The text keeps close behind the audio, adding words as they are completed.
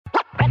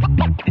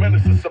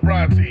Menace to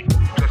sobriety.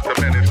 Just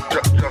a menace,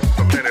 just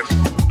a menace.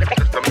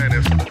 Just a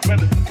menace.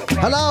 Menace to sobriety.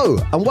 Hello,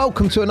 and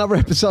welcome to another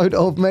episode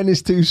of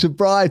Menace to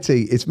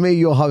Sobriety. It's me,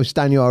 your host,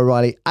 Daniel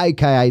O'Reilly,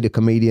 aka the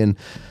comedian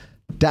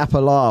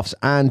Dapper Laughs.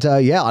 And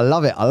yeah, I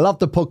love it. I love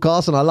the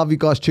podcast and I love you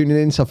guys tuning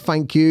in. So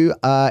thank you.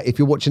 If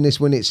you're watching this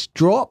when it's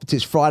dropped,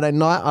 it's Friday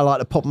night. I like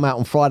to pop them out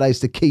on Fridays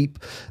to keep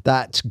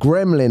that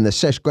gremlin, the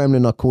sesh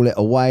gremlin, I call it,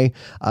 away,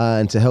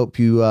 and to help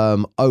you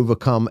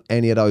overcome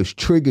any of those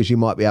triggers you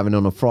might be having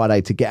on a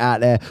Friday to get out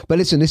there. But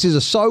listen, this is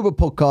a sober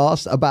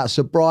podcast about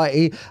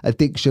sobriety,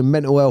 addiction,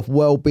 mental health,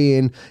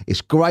 well-being.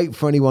 It's great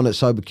for anyone that's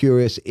sober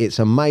curious. It's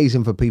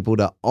amazing for people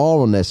that are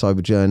on their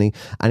sober journey,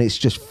 and it's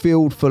just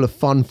filled full of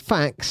fun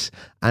facts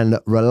and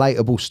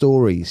relatable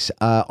stories.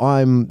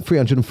 I'm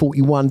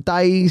 341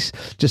 days,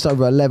 just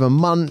over 11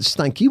 months.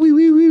 Thank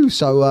you.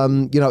 So,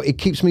 you know, it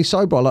keeps me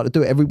sober. I like to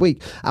do it every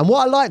week. And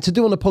what I like to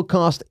do on the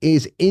podcast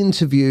is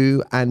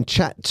interview and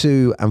chat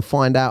to and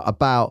find out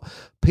about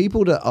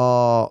people that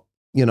are,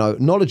 you know,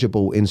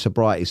 knowledgeable in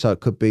sobriety. So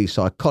it could be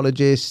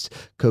psychologists,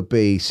 could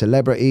be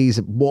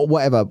celebrities,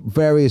 whatever,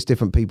 various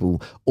different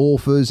people,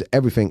 authors,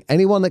 everything.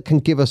 Anyone that can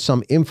give us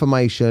some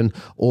information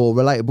or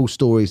relatable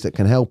stories that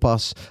can help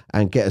us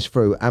and get us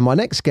through. And my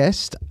next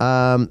guest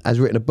has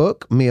written a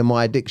book, Me and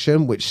My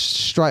Addiction, which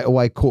straight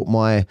away caught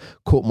my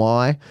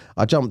eye.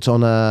 I jumped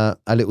on a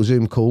little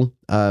Zoom call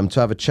to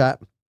have a chat.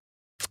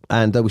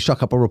 And we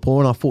struck up a rapport,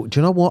 and I thought, do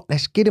you know what?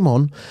 Let's get him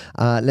on.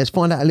 Let's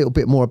find out a little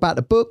bit more about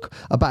the book,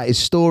 about his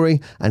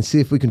story, and see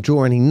if we can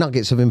draw any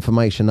nuggets of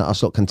information that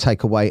us lot can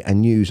take away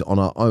and use on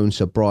our own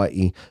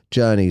sobriety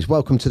journeys.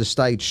 Welcome to the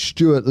stage,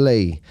 Stewart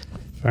Lee.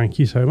 Thank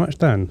you so much,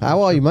 Dan.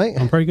 How are you, mate?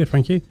 I'm very good,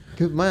 thank you.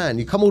 Good man.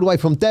 You come all the way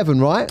from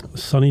Devon, right?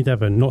 Sunny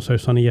Devon. Not so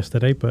sunny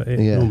yesterday, but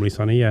it's normally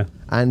sunny, yeah.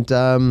 And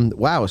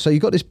wow, so you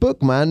got this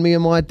book, man, Me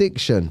and My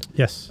Addiction.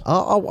 Yes. I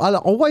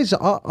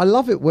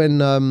love it when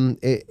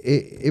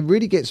it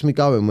really gets me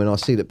going when I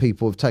see that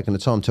people have taken the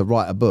time to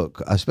write a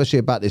book, especially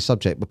about this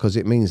subject, because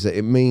it means that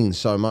it means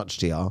so much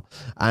to you,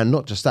 and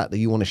not just that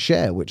you want to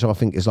share, which I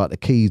think is like the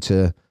key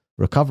to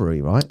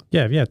recovery, right?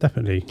 Yeah,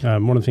 definitely.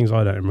 One of the things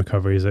I learned in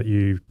recovery is that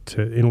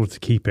in order to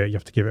keep it, you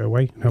have to give it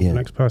away and help the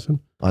next person.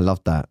 I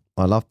love that.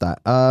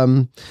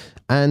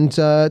 And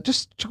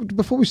just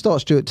before we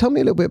start, Stuart, tell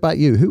me a little bit about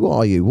you. Who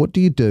are you? What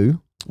do you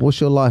do?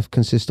 What's your life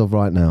consist of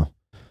right now?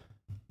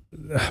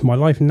 My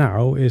life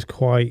now is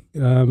quite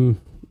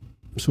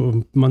sort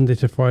of Monday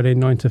to Friday,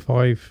 9 to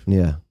 5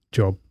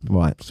 job,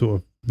 right?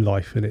 Sort of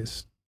life, and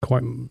it's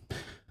quite.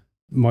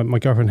 My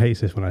girlfriend hates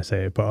this when I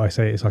say it, but I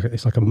say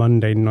it's like a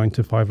mundane 9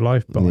 to 5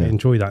 life, but I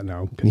enjoy that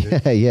now.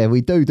 Yeah,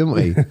 we do, don't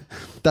we?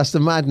 That's the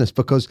madness,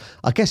 because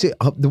I guess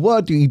the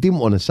word you didn't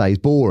want to say is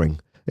boring,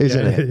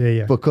 isn't it?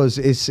 Yeah. Because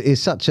it's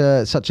such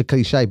a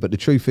cliche, but the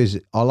truth is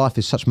our life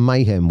is such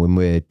mayhem when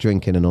we're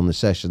drinking and on the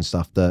session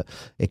stuff that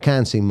it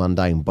can seem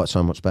mundane, but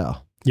so much better.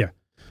 Yeah.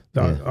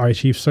 I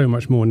achieve so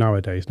much more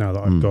nowadays now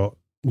that I've got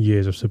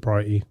years of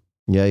sobriety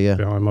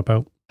behind my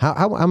belt.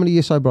 How many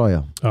years sober are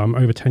you?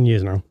 Over 10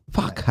 years now.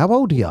 Fuck, how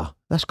old are you?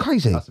 That's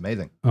crazy. That's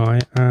amazing. I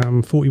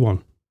am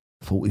 41.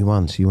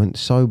 41, so you went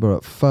sober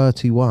at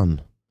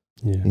 31.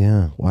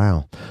 Yeah,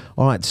 wow.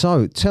 All right,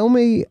 so tell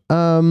me,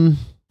 I'll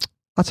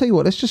tell you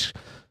what,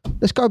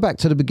 let's go back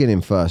to the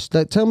beginning first.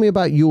 Tell me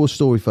about your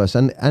story first.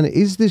 And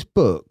is this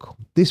book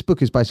is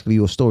basically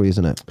your story,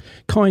 isn't it?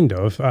 Kind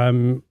of.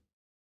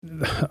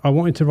 I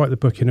wanted to write the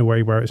book in a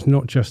way where it's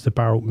not just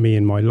about me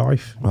and my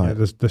life. Right.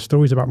 There's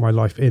stories about my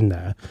life in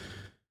there,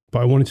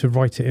 but I wanted to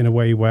write it in a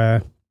way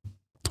where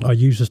I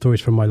use the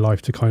stories from my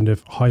life to kind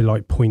of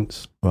highlight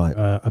points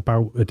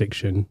about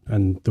addiction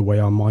and the way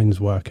our minds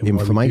work and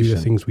why we do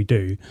the things we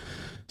do,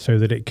 so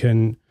that it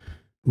can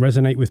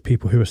resonate with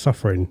people who are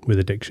suffering with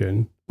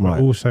addiction. But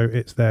also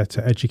it's there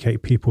to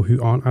educate people who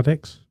aren't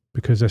addicts,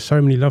 because there's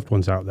so many loved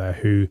ones out there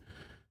who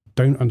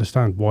don't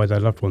understand why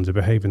their loved ones are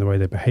behaving the way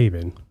they're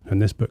behaving.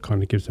 And this book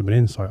kind of gives them an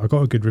insight. I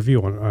got a good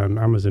review on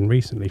Amazon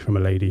recently from a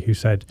lady who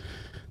said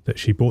that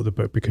she bought the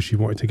book because she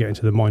wanted to get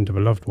into the mind of a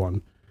loved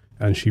one.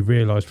 And she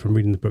realised from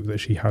reading the book that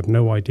she had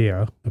no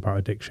idea about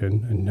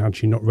addiction. And had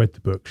she not read the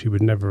book, she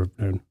would never have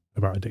known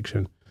about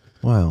addiction.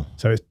 Wow.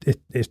 So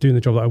it's doing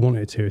the job that I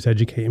wanted it to. It's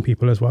educating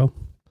people as well.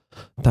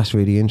 That's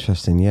really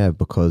interesting, yeah,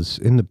 because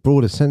in the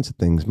broader sense of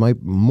things,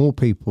 more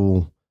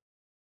people...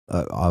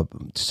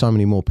 so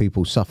many more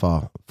people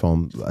suffer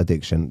from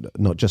addiction,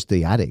 not just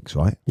the addicts,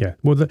 right? Yeah.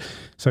 Well,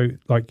 so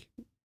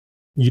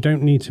you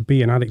don't need to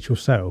be an addict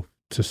yourself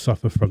to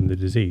suffer from the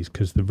disease,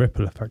 because the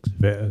ripple effects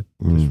of it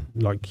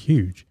are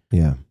huge.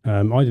 Yeah.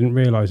 I didn't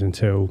realize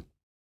until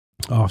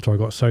after I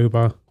got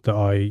sober that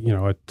I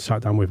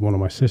sat down with one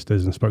of my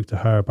sisters and spoke to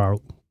her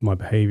about my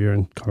behavior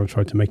and kind of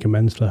tried to make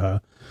amends to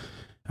her.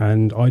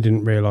 And I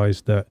didn't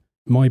realize that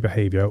my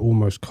behaviour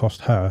almost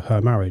cost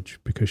her marriage,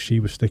 because she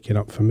was sticking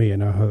up for me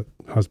and her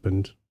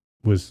husband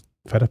was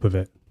fed up of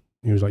it.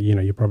 He was like,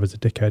 your brother's a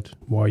dickhead.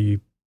 Why are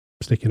you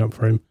sticking up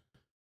for him?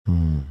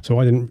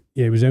 So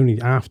it was only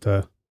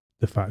after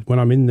the fact, when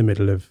I'm in the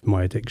middle of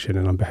my addiction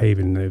and I'm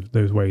behaving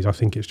those ways, I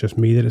think it's just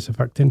me that it's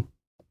affecting.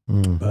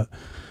 But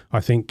I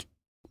think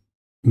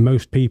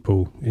most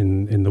people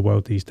in the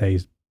world these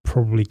days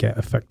probably get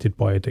affected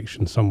by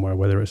addiction somewhere,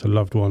 whether it's a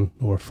loved one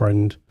or a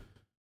friend.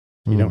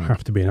 You don't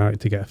have to be an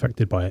addict to get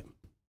affected by it.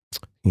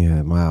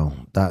 Yeah, wow.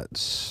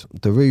 That's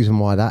the reason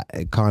why that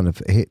it kind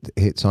of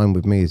hits home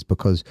with me, is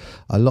because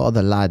a lot of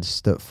the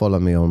lads that follow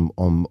me on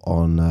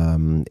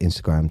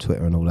Instagram,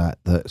 Twitter and all that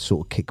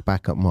sort of kick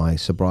back at my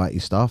sobriety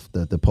stuff,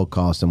 the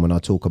podcast, and when I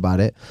talk about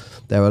it,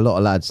 there are a lot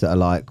of lads that are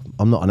like,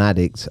 I'm not an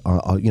addict,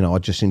 I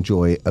just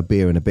enjoy a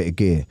beer and a bit of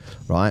gear,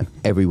 right?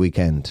 Every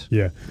weekend.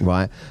 Yeah.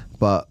 Right?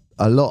 But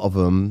a lot of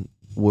them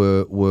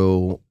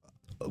will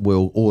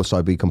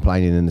also be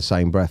complaining in the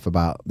same breath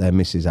about their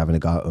missus having a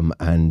go at them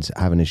and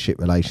having a shit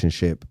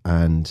relationship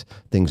and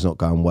things not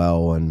going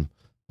well and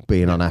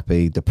being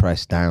unhappy,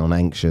 depressed, down,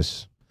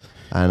 anxious.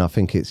 And I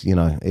think it's,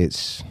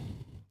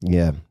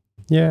 yeah.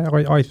 Yeah,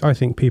 I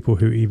think people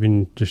who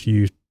even just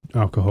use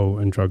alcohol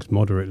and drugs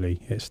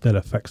moderately, it still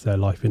affects their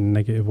life in a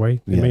negative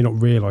way. They may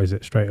not realise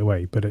it straight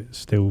away, but it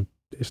still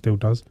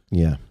does.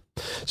 Yeah.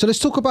 So let's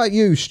talk about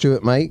you,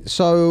 Stuart, mate.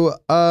 So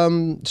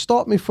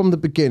start me from the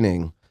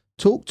beginning.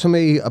 Talk to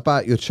me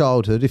about your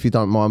childhood, if you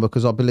don't mind,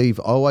 because I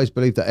always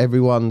believe that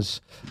everyone's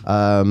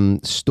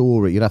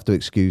story, you'll have to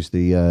excuse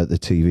the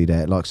TV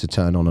there, it likes to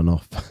turn on and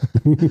off.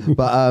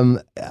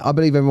 But I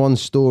believe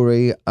everyone's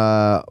story,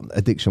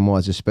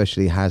 addiction-wise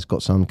especially, has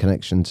got some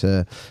connection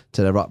to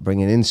their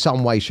upbringing in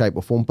some way, shape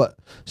or form. But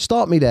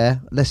start me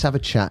there. Let's have a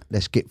chat.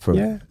 Let's get through.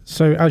 Yeah.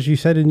 So as you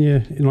said in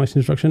your nice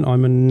introduction,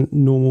 I'm a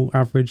normal,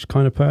 average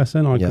kind of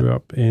person. I grew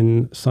up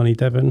in sunny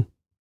Devon.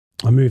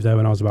 I moved there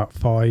when I was about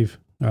 5.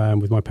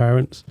 With my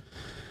parents,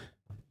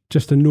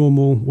 just a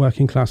normal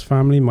working class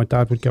family. My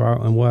dad would go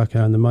out and work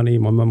and earn the money.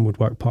 My mum would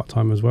work part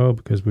time as well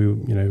because we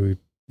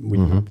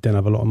didn't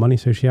have a lot of money,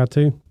 so she had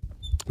to.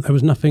 There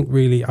was nothing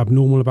really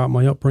abnormal about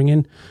my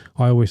upbringing.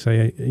 I always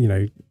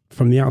say,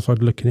 from the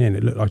outside looking in,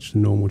 it looked like just a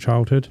normal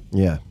childhood.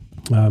 Yeah.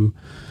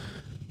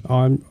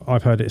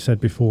 I've heard it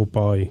said before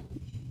by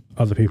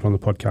other people on the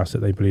podcast that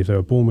they believe they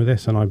were born with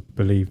this, and I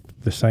believe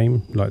the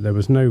same. Like, there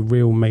was no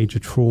real major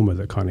trauma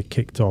that kind of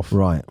kicked off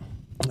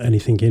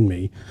anything in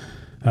me.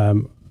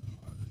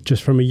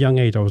 Just from a young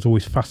age, I was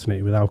always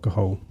fascinated with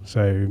alcohol.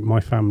 So my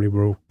family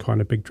were all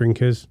kind of big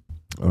drinkers,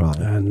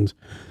 and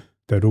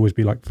there'd always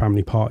be like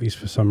family parties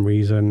for some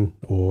reason,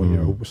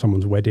 or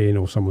someone's wedding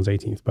or someone's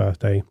 18th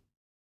birthday,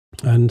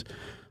 and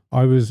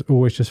I was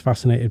always just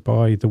fascinated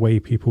by the way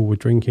people were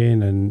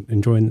drinking and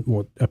enjoying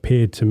what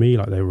appeared to me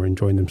like they were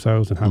enjoying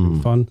themselves and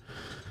having fun.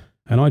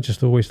 And I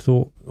just always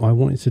thought I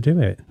wanted to do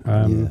it.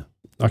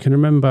 I can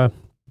remember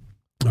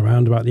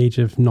around about the age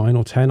of 9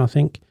 or 10, I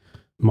think,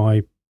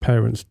 my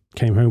parents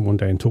came home one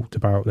day and talked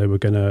about they were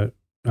going to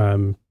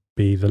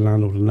be the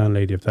landlord and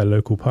landlady of their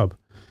local pub,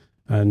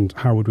 and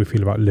how would we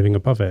feel about living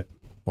above it.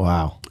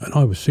 Wow. And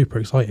I was super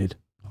excited.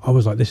 I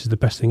was like, this is the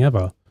best thing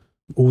ever.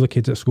 All the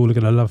kids at school are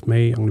going to love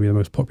me. I'm going to be the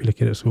most popular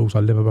kid at school, so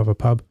I live above a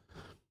pub.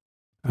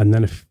 And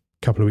then a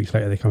couple of weeks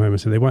later, they come home and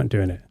said they weren't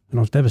doing it. And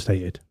I was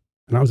devastated.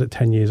 And I was at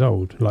 10 years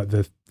old. Like,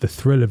 the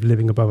thrill of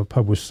living above a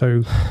pub was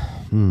so...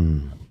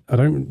 I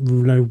don't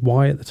know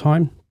why at the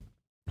time.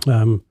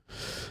 But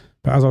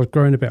as I was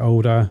growing a bit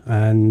older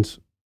and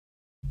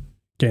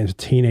getting to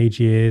teenage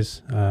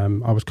years,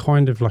 I was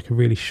kind of like a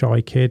really shy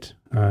kid,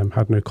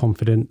 had no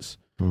confidence,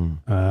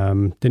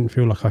 didn't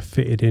feel like I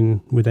fitted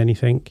in with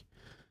anything.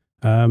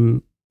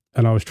 And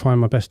I was trying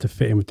my best to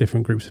fit in with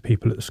different groups of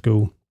people at the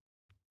school.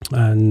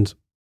 And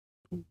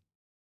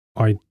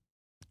I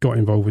got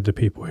involved with the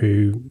people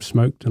who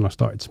smoked, and I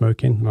started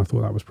smoking, and I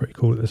thought that was pretty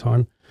cool at the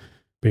time.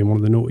 Being one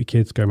of the naughty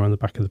kids, going around the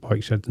back of the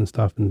bike sheds and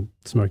stuff and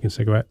smoking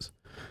cigarettes.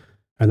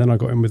 And then I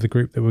got in with the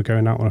group that were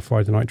going out on a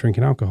Friday night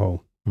drinking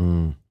alcohol.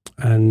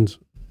 And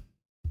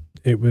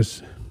it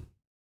was,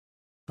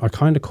 I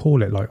kind of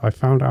call it, like, I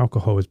found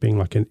alcohol as being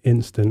like an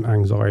instant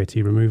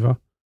anxiety remover.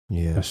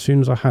 Yeah. As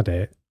soon as I had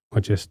it, I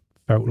just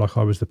felt like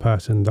I was the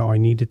person that I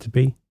needed to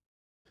be.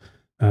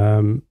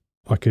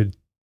 I could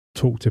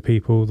talk to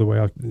people the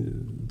way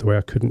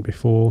I couldn't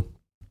before,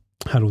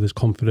 had all this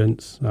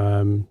confidence,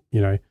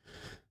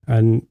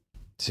 and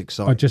it's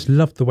exciting. I just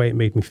loved the way it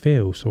made me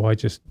feel, so I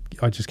just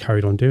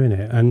carried on doing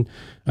it, and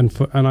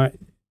I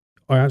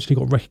actually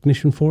got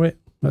recognition for it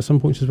at some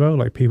points as well.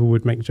 Like, people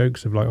would make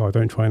jokes of like, "Oh,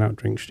 don't try and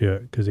outdrink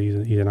Stuart because he's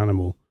an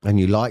animal." And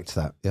you liked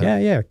that,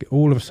 yeah.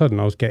 All of a sudden,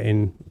 I was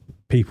getting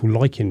people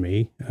liking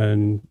me,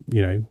 and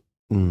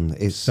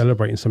it's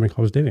celebrating something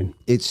I was doing.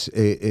 It's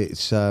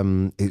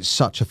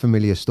such a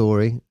familiar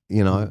story,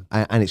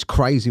 and it's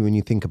crazy when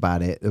you think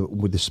about it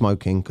with the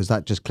smoking, because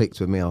that just clicked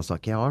with me. I was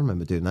like, yeah, I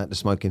remember doing that, the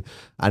smoking,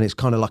 and it's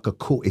kind of like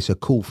it's a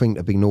cool thing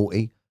to be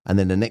naughty, and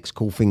then the next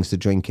cool thing's to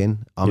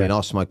drinking. I mean, I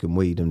was smoking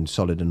weed and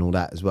solid and all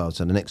that as well.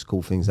 So the next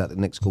cool thing's that, the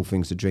next cool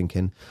thing's to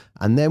drinking,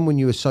 and then when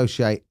you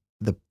associate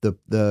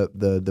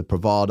the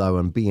bravado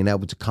and being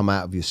able to come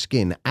out of your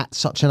skin at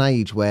such an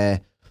age where,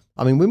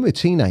 I mean, when we're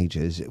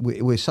teenagers,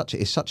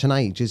 it's such an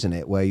age, isn't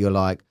it, where you're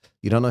like,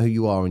 you don't know who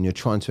you are, and you're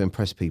trying to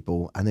impress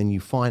people, and then you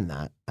find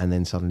that, and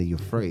then suddenly you're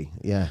free.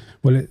 Yeah.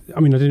 Well, I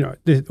mean, I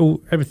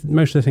didn't.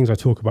 Most of the things I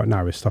talk about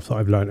now is stuff that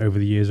I've learned over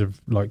the years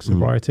of like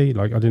sobriety.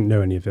 Like I didn't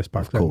know any of this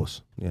back then. Of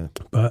course, yeah.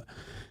 But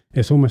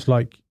it's almost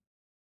like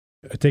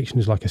addiction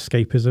is like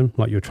escapism.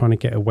 Like you're trying to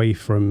get away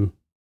from.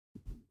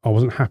 I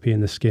wasn't happy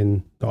in the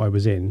skin that I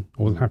was in.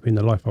 I wasn't happy in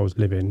the life I was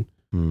living.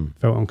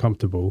 Felt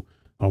uncomfortable.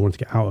 I wanted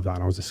to get out of that,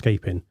 and I was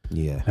escaping.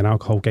 Yeah. And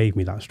alcohol gave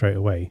me that straight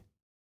away.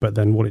 But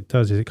then what it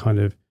does is it kind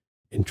of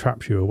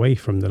entraps you away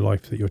from the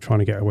life that you're trying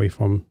to get away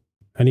from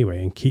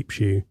anyway, and keeps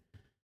you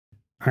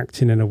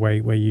acting in a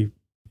way where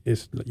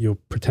you're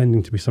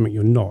pretending to be something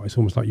you're not. It's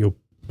almost like you're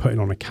putting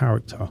on a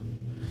character.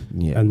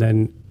 Yeah. And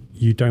then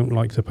you don't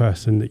like the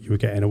person that you were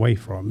getting away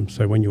from.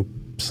 So when you're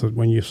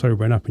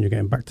sobering up and you're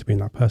getting back to being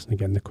that person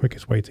again, the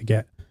quickest way to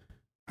get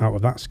out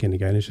of that skin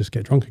again is just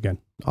get drunk again.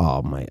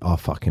 Oh, mate, I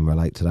fucking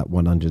relate to that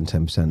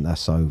 110%.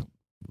 That's so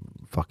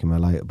fucking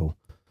relatable.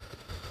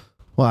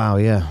 Wow,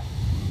 yeah.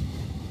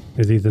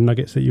 Is these the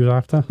nuggets that you were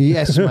after?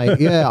 Yes, mate.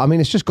 Yeah, I mean,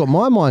 it's just got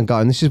my mind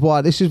going. This is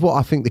what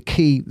I think the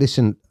key.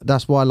 Listen,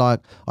 that's why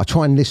I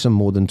try and listen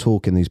more than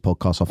talk in these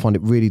podcasts. I find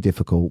it really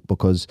difficult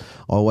because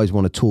I always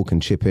want to talk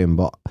and chip in,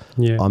 but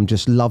I'm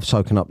just love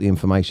soaking up the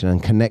information,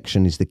 and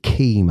connection is the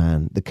key,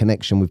 man. The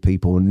connection with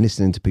people and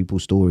listening to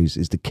people's stories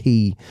is the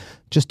key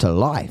just to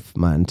life,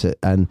 man.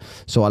 And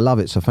so I love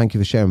it. So thank you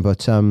for sharing.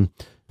 But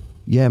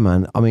yeah,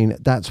 man, I mean,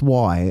 that's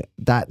why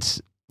that's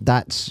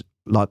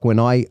like when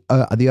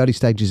at the early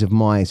stages of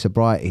my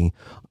sobriety,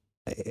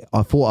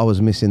 I thought I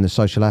was missing the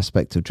social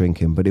aspect of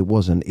drinking, but it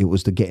wasn't. It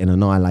was the getting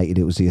annihilated.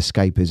 It was the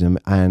escapism.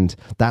 And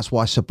that's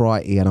why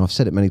sobriety, and I've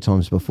said it many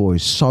times before,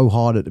 is so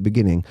hard at the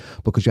beginning,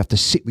 because you have to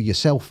sit with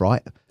yourself,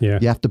 right? Yeah.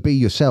 You have to be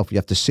yourself. You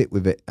have to sit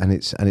with it, and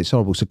it's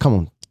horrible. So come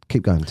on,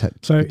 keep going. So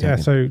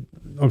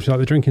obviously like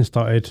the drinking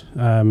started,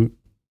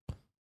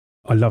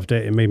 I loved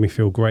it. It made me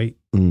feel great.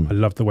 I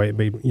loved the way it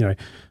made,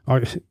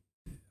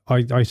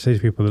 I say to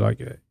people that like,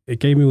 it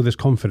gave me all this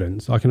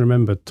confidence. I can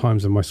remember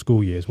times in my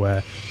school years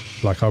where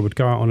like I would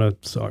go out on a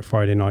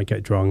Friday night,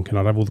 get drunk, and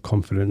I'd have all the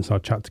confidence.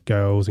 I'd chat to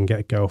girls and get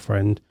a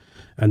girlfriend.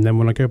 And then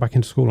when I go back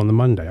into school on the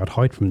Monday, I'd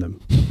hide from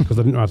them because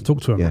I didn't know how to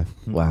talk to them. Yeah.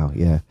 Wow.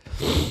 Yeah.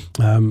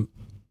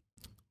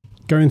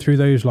 Going through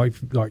those like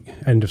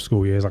end of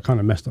school years, I kind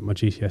of messed up my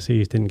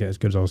GCSEs, didn't get as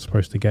good as I was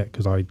supposed to get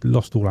because I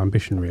lost all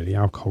ambition really.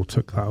 Alcohol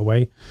took that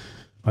away.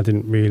 I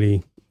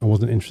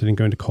wasn't interested in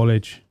going to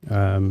college.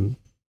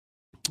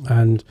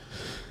 And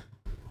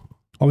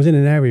I was in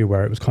an area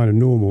where it was kind of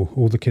normal.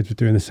 All the kids were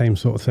doing the same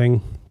sort of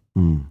thing.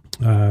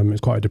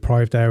 It's quite a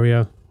deprived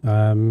area.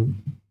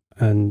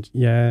 And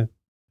yeah,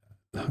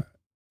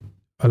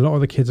 a lot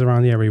of the kids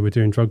around the area were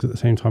doing drugs at the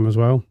same time as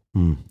well.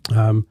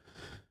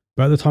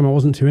 But at the time I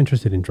wasn't too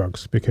interested in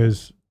drugs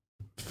because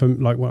from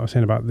like what I was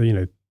saying about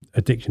the,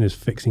 addiction is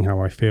fixing how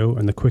I feel.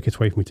 And the quickest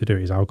way for me to do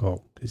it is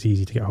alcohol. It's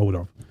easy to get hold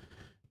of.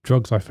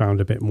 Drugs I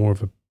found it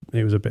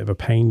was a bit of a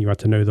pain. You had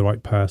to know the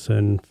right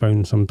person,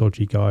 phone some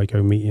dodgy guy,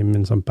 go meet him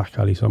in some back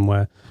alley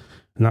somewhere.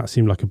 And that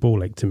seemed like a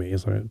ball ache to me,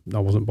 as I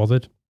wasn't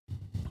bothered.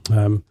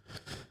 But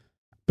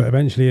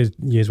eventually as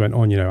years went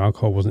on,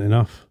 alcohol wasn't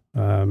enough.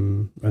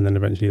 And then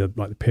eventually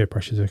the peer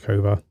pressure took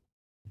over.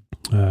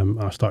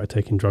 I started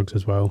taking drugs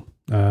as well.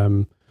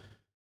 I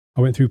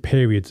went through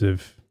periods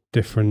of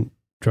different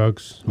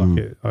drugs.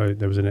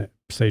 There was a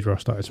stage where I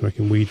started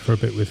smoking weed for a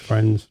bit with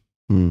friends.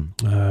 And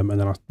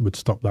then I would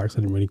stop that because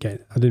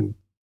I didn't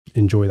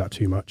enjoy that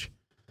too much.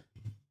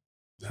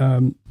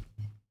 And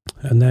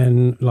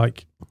then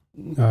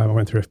I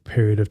went through a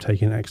period of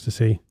taking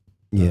ecstasy.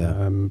 Yeah.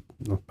 I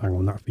bang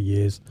on that for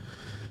years.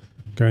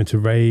 Going to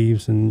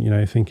raves and,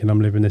 thinking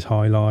I'm living this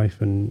high life.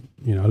 And,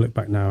 I look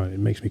back now and it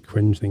makes me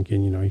cringe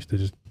thinking, I used to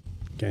just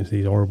get into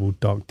these horrible,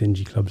 dark,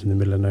 dingy clubs in the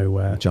middle of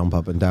nowhere. Jump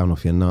up and down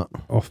off your nut.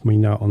 Off me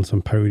nut on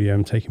some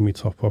podium, taking me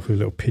top off with a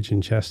little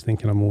pigeon chest,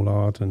 thinking I'm all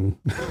hard. And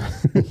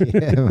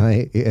yeah,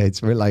 mate. Yeah,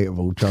 it's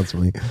relatable, trust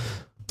me.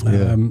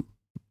 Yeah.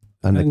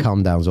 And the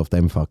come downs off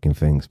them fucking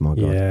things, my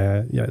God.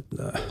 Yeah.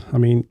 I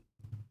mean,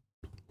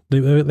 they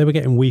were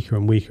getting weaker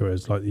and weaker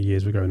as the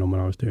years were going on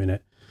when I was doing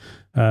it.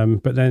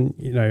 But then,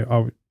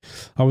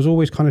 I was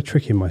always kind of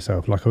tricking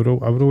myself. I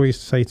would always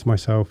say to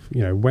myself,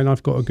 when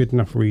I've got a good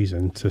enough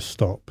reason to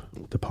stop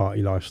the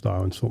party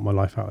lifestyle and sort my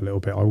life out a little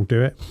bit, I will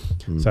do it.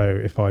 So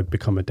if I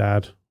become a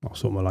dad, I'll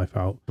sort my life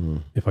out.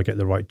 If I get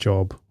the right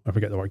job, if I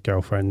get the right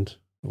girlfriend,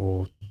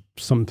 or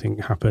something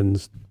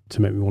happens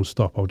to make me want to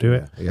stop, I'll do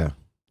it. Yeah.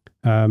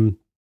 And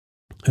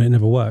it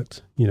never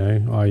worked.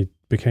 I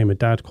became a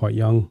dad quite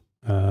young.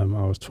 I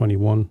was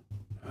 21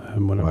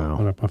 when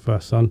I had my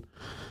first son.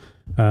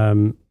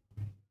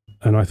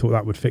 And I thought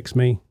that would fix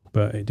me,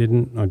 but it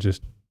didn't. I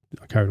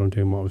carried on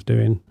doing what I was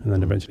doing. And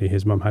then eventually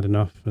his mum had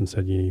enough and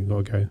said, you've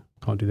got to go,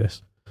 can't do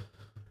this.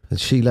 And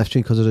she left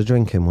you because of the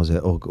drinking, was it?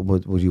 Or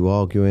were you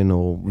arguing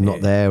or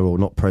not there or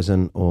not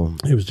present? Or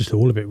it was just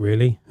all of it,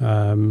 really.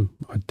 I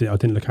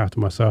didn't look after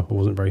myself. I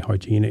wasn't very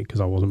hygienic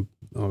because I was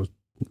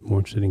more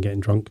interested in getting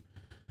drunk.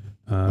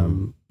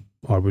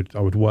 I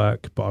would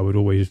work, but I would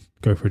always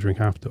go for a drink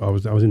after. I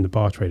was in the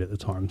bar trade at the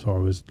time, so I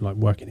was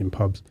working in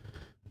pubs.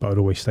 but I'd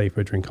always stay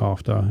for a drink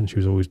after, and she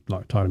was always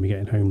like tired of me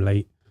getting home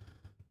late.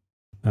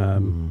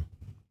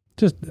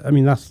 Just, I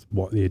mean, that's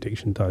what the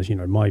addiction does. You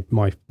know, my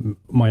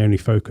only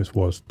focus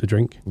was the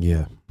drink.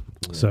 Yeah.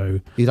 So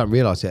you don't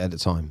realise it at the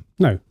time.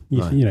 No,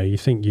 you know, you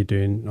think you're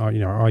doing.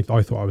 I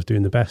thought I was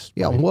doing the best.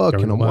 Yeah, I'm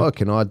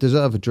working. I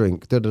deserve a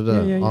drink.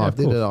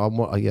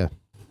 Yeah.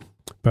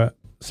 But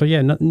so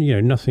yeah,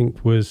 nothing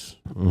was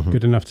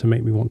good enough to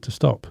make me want to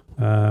stop.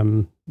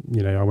 You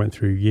know, I went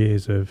through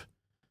years of,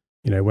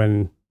 you know,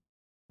 when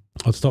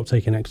I'd stopped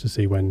taking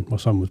ecstasy when my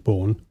son was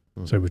born,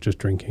 so it was just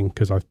drinking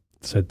because I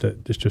said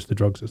that it's just the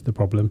drugs that's the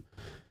problem.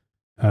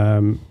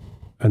 And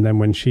then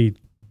when she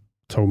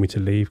told me to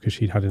leave because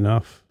she'd had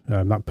enough,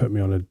 that put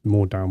me on a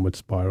more downward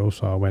spiral.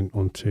 So I went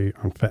on to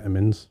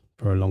amphetamines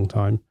for a long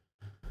time,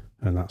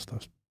 and that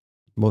stuff.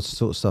 What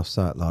sort of stuff's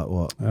that? Like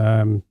what?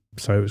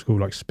 So it was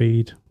called like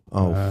speed.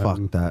 Oh,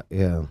 fuck that.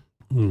 Yeah.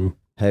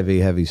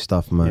 Heavy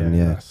stuff, man.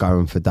 Yeah.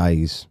 Going for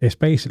days. It's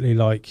basically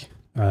like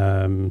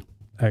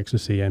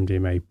ecstasy,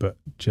 MDMA, but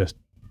just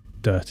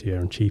dirtier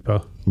and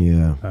cheaper.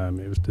 Yeah.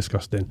 It was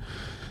disgusting.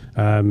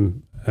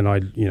 And I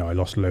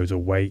lost loads of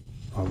weight.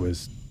 I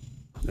must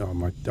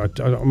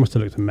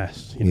have looked a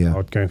mess. You know,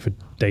 I'd go for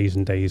days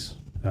and days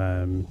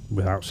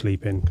without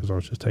sleeping because I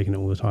was just taking it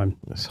all the time.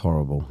 That's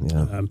horrible.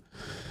 Yeah.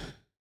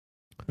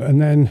 And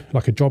then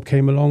like a job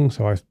came along,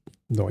 so I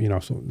thought, you know,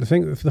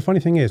 the funny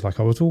thing is, like,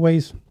 I was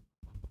always,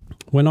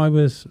 when I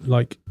was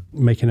like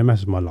making a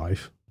mess of my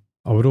life,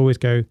 I would always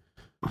go,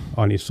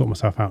 I need to sort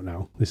myself out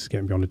now. This is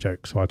getting beyond a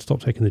joke. So I'd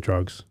stop taking the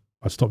drugs.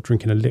 I'd stop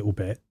drinking a little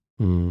bit.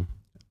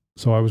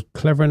 So I was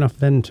clever enough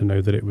then to know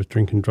that it was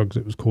drinking drugs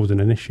that was causing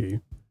an issue.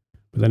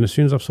 But then as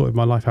soon as I've sorted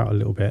my life out a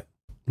little bit,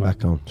 like,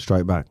 back on,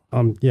 straight back.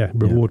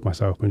 Reward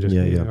myself and just,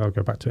 I'll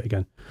go back to it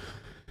again.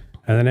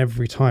 And then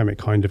every time it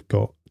kind of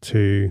got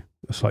to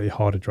a slightly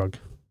harder drug.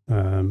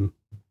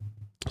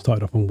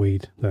 Started off on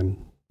weed, then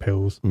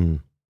pills,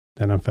 then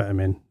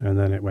amphetamine, and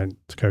then it went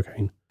to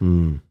cocaine.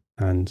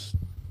 And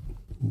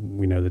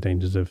we know the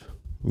dangers of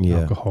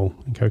alcohol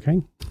and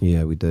cocaine.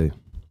 Yeah, we do.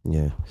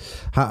 Yeah.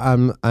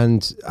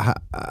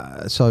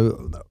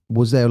 So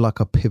was there like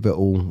a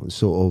pivotal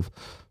sort of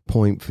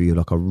point for you,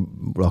 like a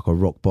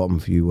rock bottom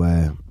for you,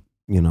 where,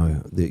 you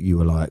know, that you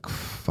were like,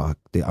 fuck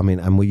it? I mean,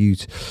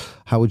 and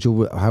how was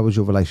your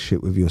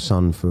relationship with your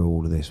son for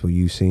all of this? Were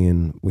you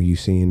seeing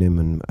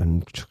him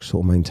and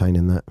sort of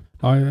maintaining that?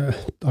 I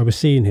was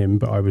seeing him,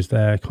 but I was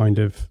there kind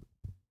of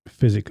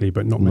physically,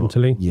 but not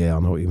mentally. Yeah, I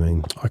know what you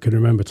mean. I could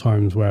remember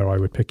times where I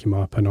would pick him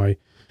up and I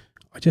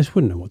just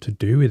wouldn't know what to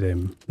do with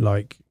him.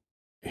 Like,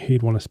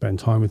 he'd want to spend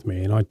time with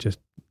me, and I'd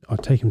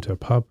take him to a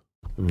pub,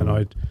 and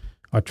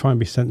I'd try and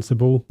be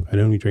sensible and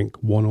only drink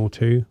one or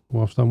two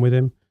whilst I'm with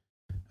him.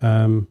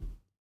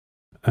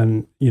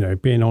 And, you know,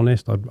 being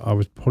honest, I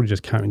was probably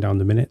just counting down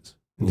the minutes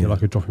until I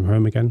could drop him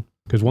home again.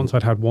 Because once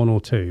I'd had one or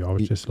two, I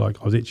was just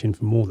like, I was itching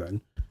for more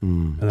then.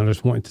 And I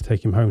just wanted to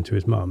take him home to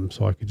his mum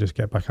so I could just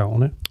get back out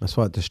on it. That's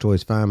why it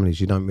destroys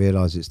families. You don't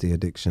realise it's the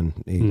addiction.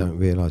 You don't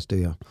realise, do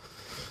you?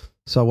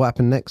 So what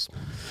happened next?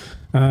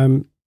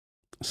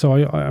 So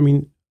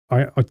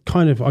I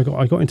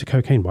got into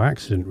cocaine by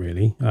accident,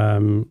 really.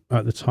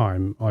 At the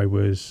time,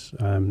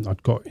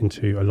 I'd got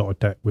into a lot of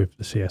debt with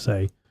the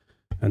CSA,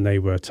 and they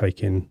were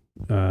taking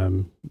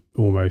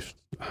almost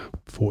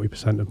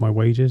 40% of my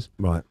wages.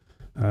 Right.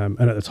 And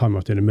at the time, I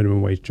was doing a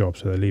minimum wage job,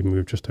 so they're leaving me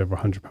with just over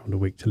 £100 a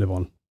week to live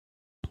on.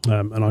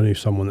 And I knew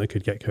someone that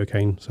could get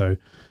cocaine, so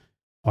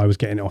I was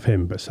getting it off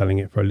him, but selling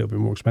it for a little bit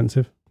more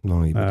expensive.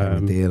 No, you became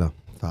a dealer.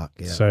 Fuck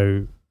yeah.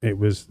 So it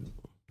was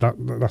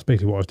that's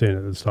basically what I was doing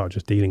at the start,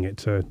 just dealing it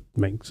to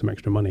make some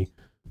extra money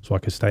so I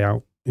could stay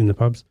out in the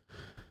pubs.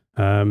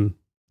 And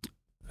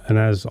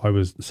as I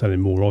was selling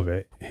more of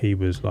it, he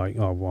was like,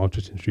 oh, well, I'll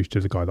just introduce you to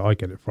the guy that I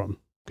get it from,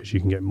 because you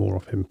can get more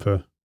off him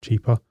for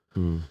cheaper.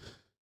 And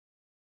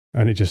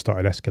it just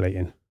started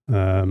escalating.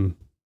 And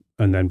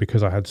then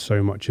because I had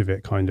so much of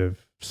it kind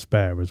of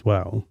spare as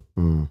well,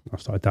 I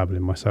started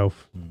dabbling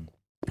myself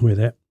with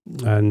it.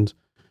 And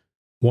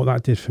what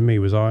that did for me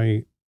was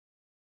I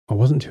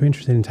wasn't too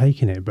interested in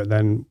taking it, but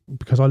then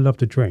because I love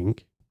to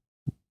drink,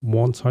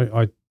 once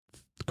I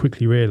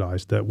quickly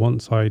realised that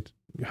once I'd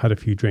had a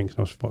few drinks and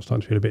I was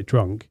starting to feel a bit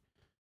drunk,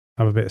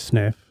 have a bit of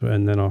sniff,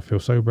 and then I'll feel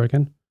sober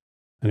again.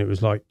 And it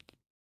was like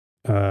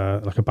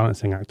a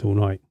balancing act all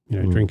night.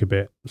 You know, drink a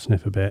bit,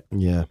 sniff a bit,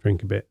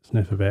 drink a bit,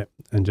 sniff a bit,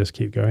 and just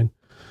keep going.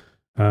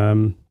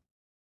 And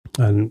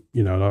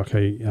you know, like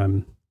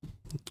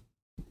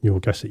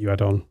your guest that you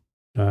had on,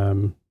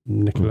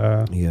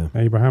 Nicola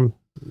Abraham,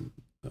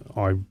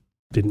 I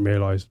didn't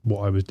realise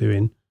what I was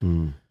doing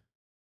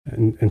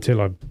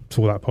until I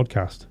saw that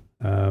podcast.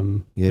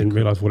 Didn't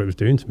realise what it was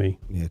doing to me.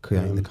 Yeah,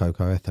 creating the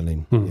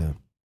cocoethylene. Yeah.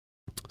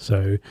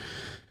 So,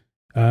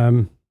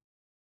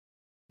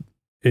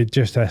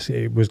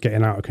 it was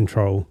getting out of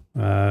control.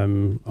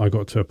 I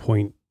got to a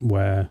point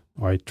where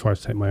I tried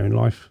to take my own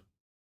life.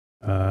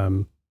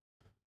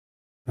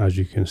 As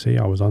you can see,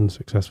 I was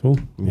unsuccessful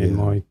in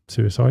my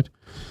suicide.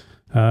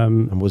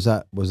 And was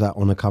that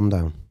on a come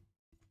down?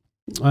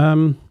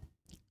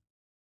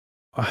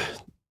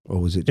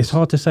 or was it? It's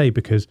hard to say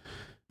because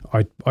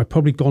I'd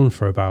probably gone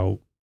for about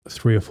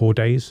 3 or 4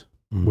 days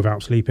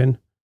without sleeping.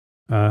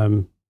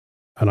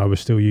 And I was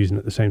still using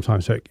at the same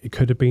time. So it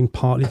could have been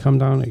partly come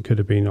down. It could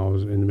have been I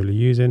was in the middle of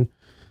using.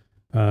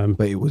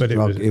 But it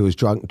was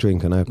drink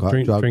and alcohol.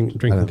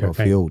 Drink and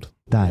cocaine. Fueled.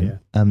 Dan,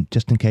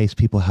 just in case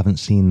people haven't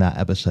seen that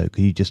episode,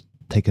 could you just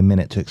take a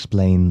minute to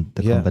explain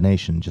the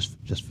combination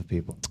just for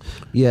people?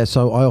 Yeah,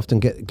 so I often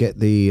get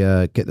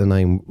the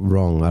name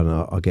wrong, and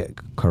I get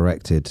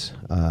corrected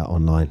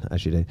online,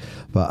 as you do.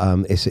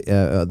 But it's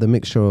the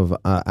mixture of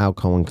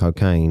alcohol and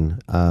cocaine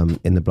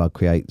in the blood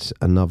creates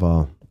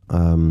another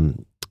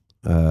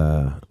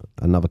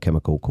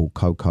chemical called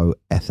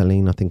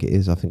cocoethylene, I think it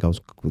is. I think I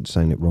was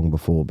saying it wrong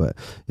before, but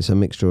it's a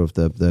mixture of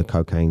the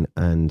cocaine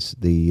and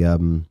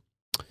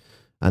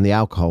the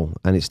alcohol,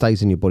 and it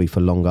stays in your body for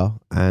longer,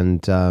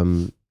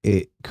 and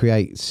it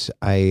creates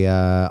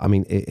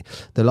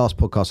the last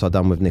podcast I've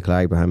done with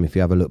Nicola Abraham, if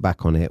you have a look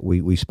back on it,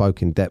 we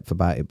spoke in depth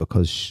about it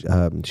because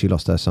she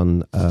lost her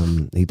son.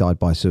 He died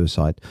by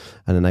suicide,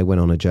 and then they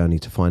went on a journey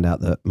to find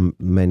out that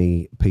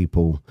many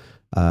people,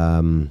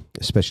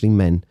 especially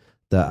men,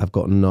 that have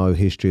got no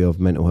history of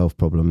mental health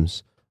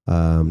problems,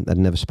 had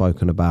never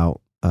spoken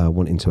about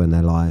wanting to end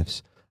their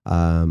lives,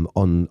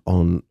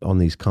 on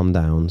these come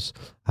downs,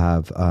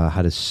 have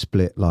had a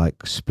split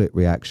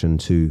reaction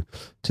to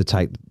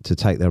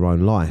take their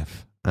own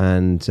life.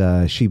 And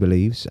she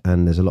believes,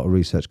 and there's a lot of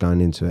research going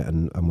into it,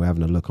 and we're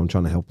having a look. I'm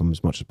trying to help them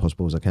as much as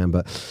possible as I can,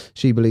 but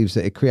she believes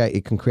that it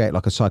can create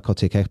like a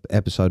psychotic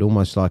episode,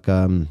 almost like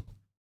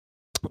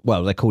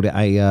well, they called it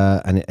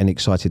an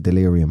excited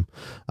delirium,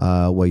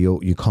 where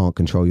you can't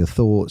control your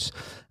thoughts.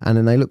 And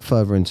then they look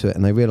further into it,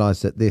 and they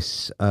realise that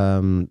this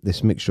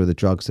mixture of the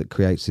drugs that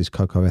creates this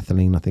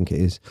cocoethylene, I think it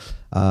is,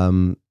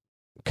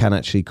 can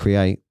actually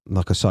create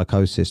like a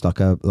psychosis, like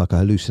a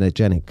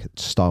hallucinogenic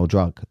style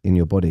drug in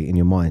your body, in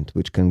your mind,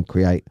 which can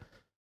create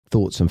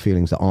thoughts and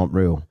feelings that aren't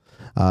real.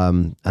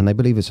 And they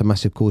believe it's a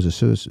massive cause of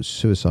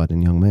suicide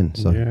in young men.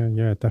 So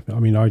yeah, definitely. I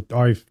mean,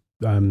 I've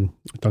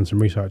done some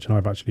research, and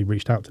I've actually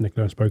reached out to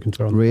Nicola and spoken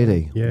to her.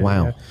 Really? Yeah.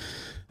 Wow.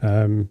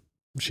 Yeah.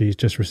 She's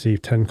just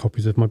received 10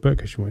 copies of my book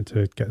because she wanted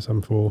to get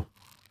some for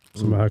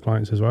some of her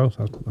clients as well.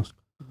 So that's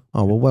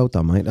oh, well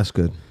done, mate. That's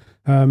good.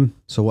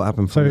 So what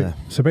happened from there?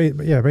 So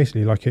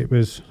basically, like it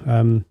was,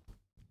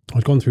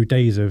 I'd gone through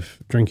days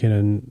of drinking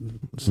and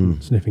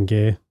sniffing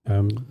gear.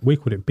 We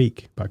called it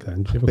beak back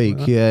then.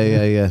 Beak,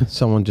 yeah.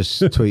 Someone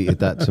just tweeted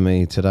that to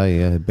me today.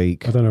 Yeah,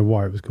 beak. I don't know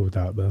why it was called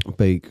that, but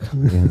beak.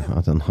 Yeah,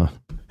 I don't know.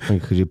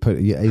 Because you put,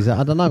 is that?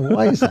 I don't know.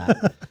 Why is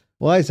that?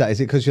 Why is that? Is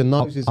it because your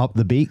nose is up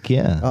the beak?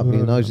 Yeah, up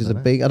your nose is a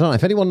beak. I don't know.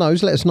 If anyone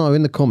knows, let us know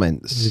in the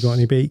comments. Have you got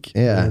any beak?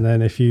 Yeah. And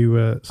then if you,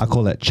 I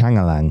call it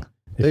changalang.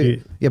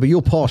 Yeah, but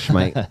you're posh,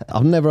 mate.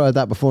 I've never heard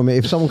that before.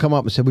 If someone come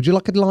up and said, "Would you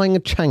like a lying a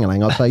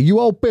changalang?" I'd say, "You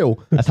old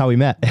Bill." That's how we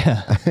met.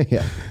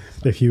 Yeah.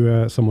 If you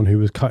were someone who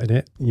was cutting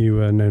it, you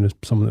were known as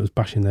someone that was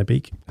bashing their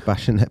beak.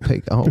 Bashing their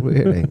beak. Oh,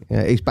 really?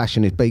 Yeah, he's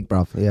bashing his beak,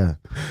 bruv. Yeah.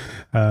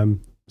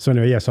 So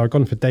anyway, so I'd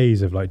gone for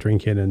days of like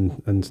drinking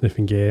and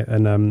sniffing gear,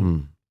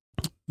 and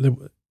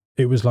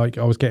it was like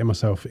I was getting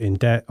myself in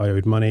debt. I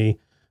owed money.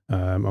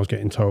 I was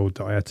getting told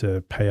that I had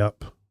to pay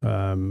up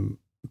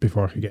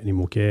before I could get any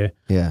more gear.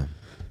 Yeah.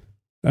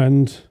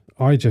 And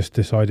I just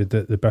decided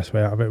that the best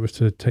way out of it was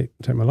to take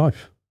my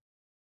life.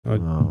 I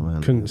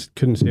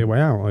couldn't see a way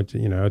out.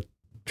 I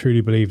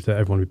truly believed that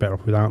everyone would be better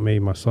off without me.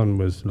 My son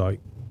was like,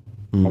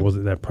 I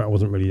wasn't there. I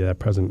wasn't really there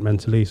present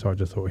mentally, so I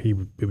just thought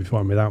he'd be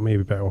fine without me. He'd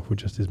be better off with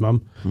just his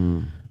mum.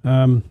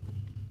 And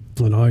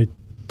I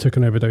took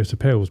an overdose of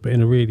pills, but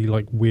in a really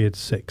like weird,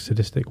 sick,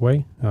 sadistic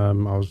way. I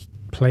was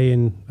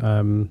playing.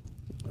 I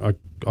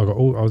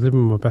was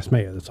living with my best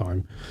mate at the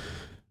time,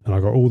 and I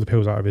got all the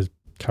pills out of his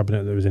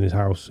cabinet that was in his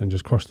house and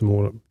just crushed them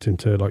all up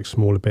into like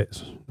smaller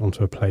bits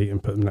onto a plate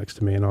and put them next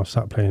to me, and I was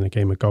sat playing a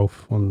game of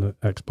golf on the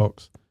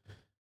Xbox,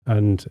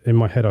 and in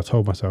my head I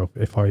told myself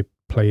if I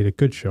played a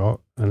good shot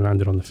and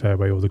landed on the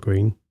fairway or the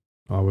green,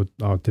 I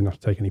didn't have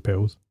to take any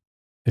pills.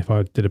 If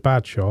I did a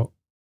bad shot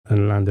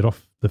and landed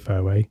off the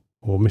fairway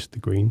or missed the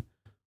green,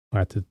 I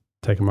had to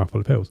take a mouthful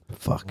of pills.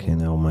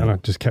 Fucking hell, man. And I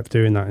just kept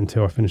doing that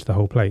until I finished the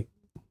whole plate,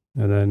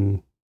 and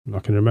then I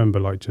can remember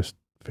like just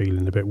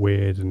feeling a bit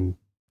weird and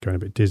going a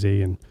bit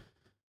dizzy, and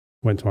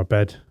went to my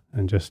bed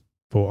and just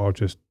thought I'll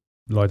just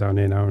lie down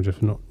here now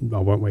and I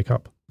won't wake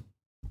up.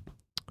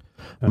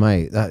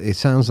 Mate, it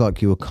sounds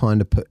like you were kind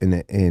of putting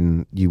it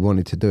in, you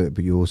wanted to do it,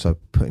 but you were also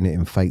putting it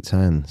in fate's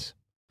hands.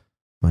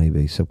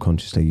 Maybe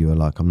subconsciously you were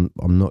like, I'm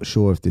not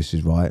sure if this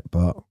is right,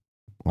 but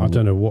I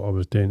don't know what I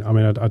was doing. I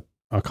mean,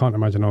 I can't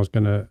imagine I was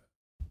going to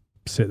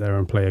sit there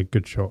and play a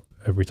good shot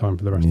every time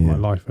for the rest of my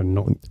life and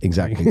not.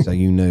 Exactly. So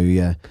you knew,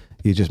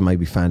 you just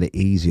maybe found it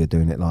easier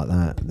doing it like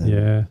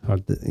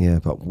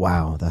that. But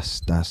wow, that's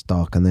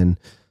dark. And then,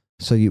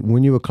 so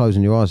when you were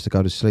closing your eyes to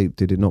go to sleep,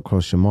 did it not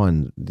cross your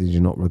mind? Did you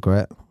not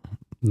regret?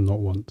 Not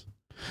once.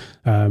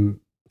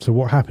 So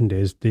what happened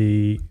is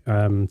the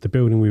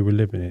building we were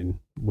living in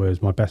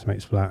was my best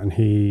mate's flat, and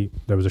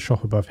there was a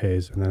shop above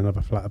his and then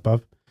another flat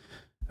above.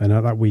 And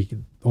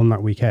on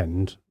that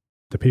weekend,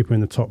 the people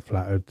in the top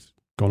flat had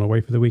gone away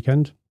for the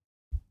weekend,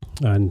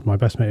 and my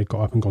best mate had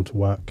got up and gone to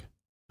work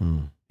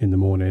in the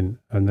morning,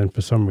 and then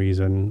for some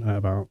reason at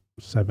about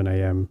 7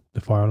 a.m. the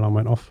fire alarm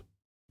went off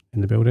in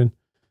the building,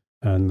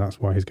 and that's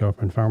why his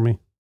girlfriend found me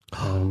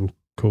and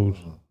called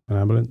an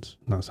ambulance,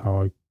 and that's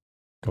how I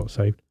got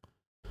saved.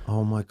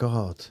 Oh my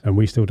God. And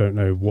we still don't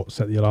know what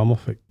set the alarm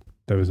off.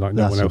 There was like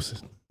no one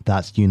else.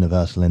 That's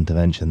universal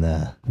intervention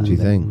there. Do you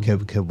think?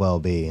 Could well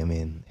be. I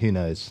mean, who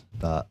knows?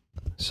 But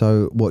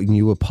so what?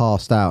 You were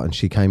passed out, and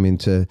she came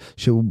into.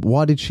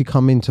 Why did she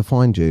come in to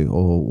find you,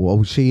 or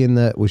was she in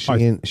the? Was she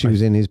in? She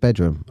was in his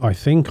bedroom. I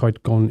think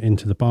I'd gone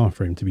into the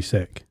bathroom to be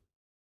sick,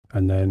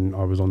 and then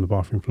I was on the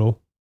bathroom floor.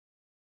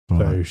 Right.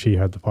 So she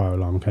had the fire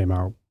alarm, came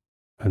out,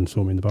 and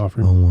saw me in the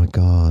bathroom. Oh my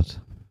God.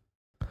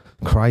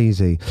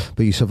 Crazy.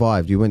 But you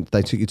survived.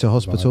 They took you to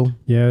hospital?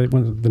 Yeah.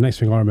 The next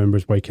thing I remember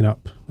is waking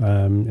up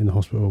in the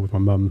hospital with my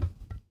mum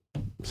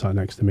sat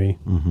next to me.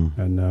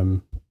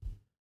 And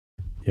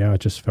I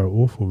just felt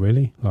awful,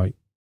 really. Like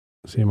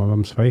seeing my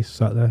mum's face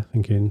sat there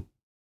thinking,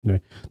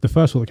 the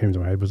first thought that came to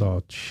my head was,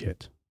 oh,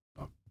 shit,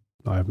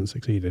 I haven't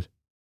succeeded.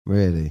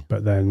 Really?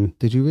 But then...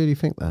 Did you really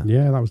think that?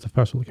 Yeah, that was the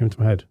first thought that came to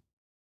my head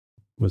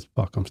was,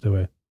 fuck, I'm still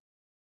here.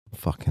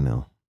 Fucking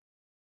hell.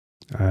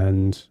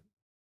 And...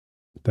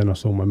 then I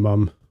saw my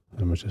mum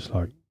and was just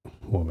like,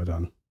 what have I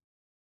done?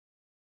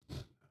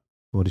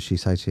 What did she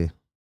say to you?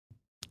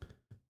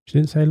 She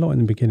didn't say a lot in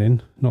the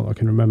beginning, not that I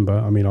can remember.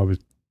 I mean, I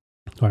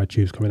had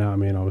tubes coming out of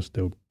me and I was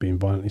still being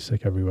violently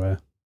sick everywhere.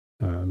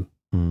 I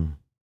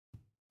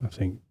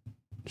think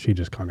she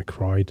just kind of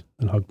cried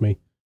and hugged me.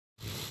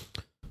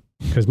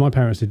 Because my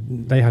parents,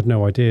 they had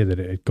no idea that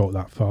it had got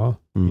that far.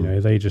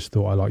 They just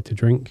thought I liked to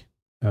drink.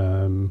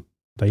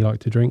 They like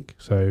to drink,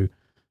 so...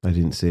 They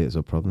didn't see it as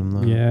a problem,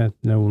 though. Yeah,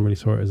 no one really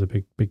saw it as a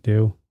big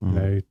deal.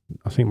 I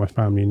think my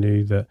family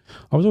knew that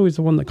I was always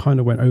the one that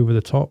kind of went over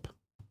the top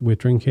with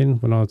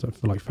drinking. When I was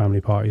at like family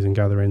parties and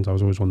gatherings, I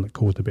was always one that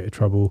caused a bit of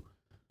trouble.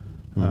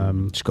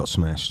 Just got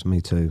smashed.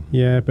 Me too.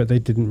 Yeah, but they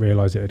didn't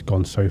realise it had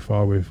gone so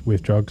far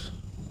with drugs.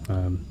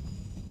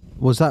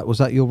 Was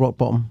that your rock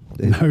bottom?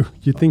 No,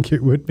 you'd think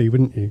it would be,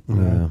 wouldn't you?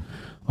 Yeah.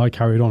 I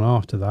carried on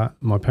after that.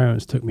 My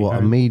parents took me home.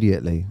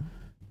 Immediately?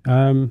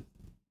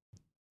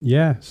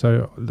 Yeah,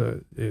 so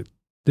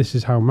this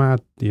is how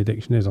mad the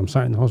addiction is. I'm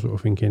sat in the hospital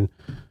thinking,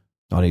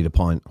 I need a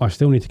pint. I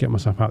still need to get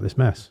myself out of this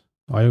mess.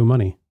 I owe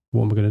money.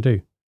 What am I going to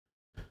do?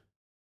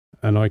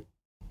 And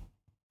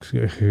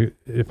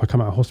if I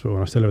come out of hospital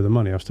and I still owe the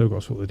money, I've still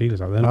got to sort the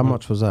dealers out. How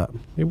much was that?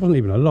 It wasn't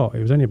even a lot.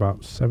 It was only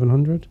about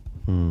 700.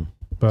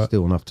 But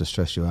still enough to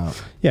stress you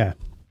out. Yeah.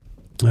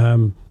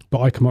 But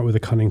I come up with a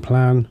cunning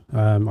plan.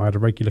 I had a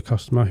regular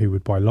customer who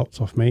would buy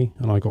lots off me,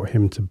 and I got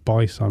him to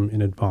buy some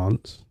in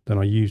advance. Then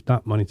I used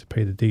that money to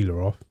pay the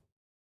dealer off,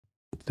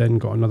 then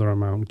got another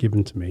amount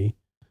given to me,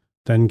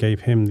 then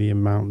gave him the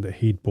amount that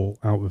he'd bought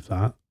out of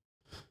that,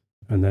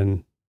 and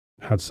then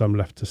had some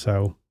left to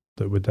sell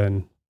that would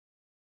then,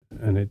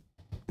 and it...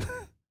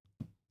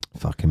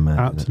 Fucking mad.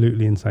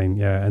 Absolutely insane,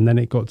 yeah. And then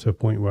it got to a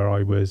point where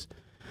I was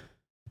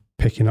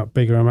picking up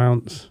bigger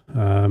amounts.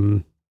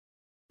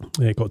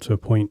 It got to a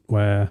point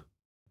where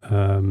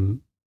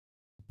I'd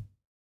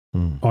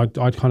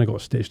kind of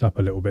got stitched up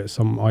a little bit.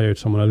 I owed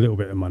someone a little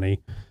bit of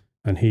money,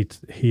 and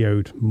he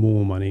owed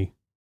more money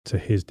to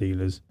his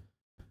dealers,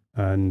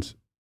 and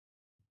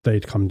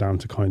they'd come down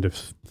to kind of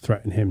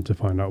threaten him to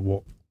find out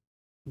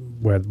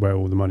where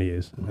all the money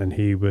is, and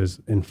he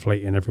was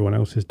inflating everyone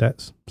else's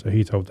debts. So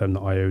he told them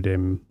that I owed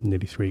him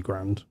nearly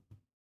 $3,000,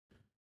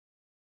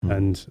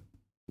 and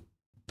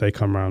they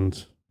come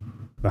round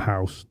the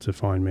house to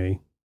find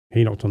me.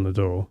 He knocked on the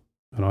door,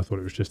 and I thought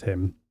it was just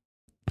him.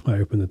 I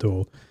opened the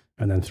door,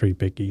 and then 3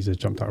 big geezers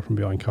jumped out from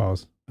behind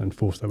cars and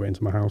forced their way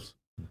into my house.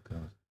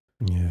 Okay.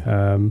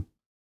 Yeah.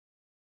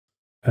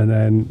 And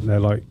then they're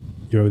like,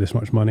 "You owe this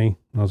much money."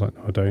 And I was like,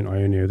 "No, I don't.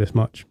 I only owe this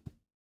much."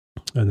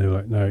 And they were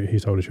like, "No, he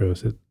told us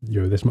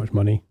you owe this much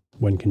money.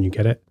 When can you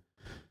get it?"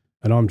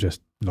 And I'm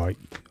just like,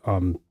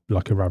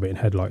 like a rabbit in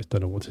headlights.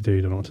 Don't know what to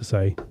do. Don't know what to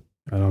say.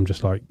 And I'm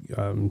just like,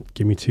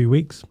 "Give me 2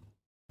 weeks."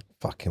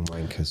 Fucking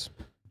wankers.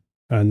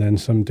 And then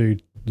some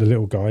dude, the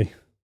little guy,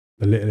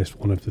 the littlest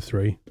one of the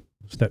 3,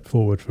 stepped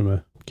forward from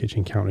a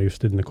kitchen counter. He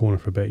stood in the corner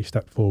for a bit. He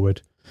stepped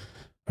forward,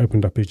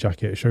 opened up his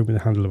jacket, showed me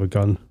the handle of a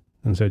gun,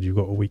 and said, "You've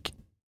got a week."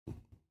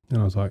 And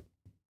I was like,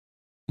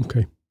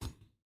 okay.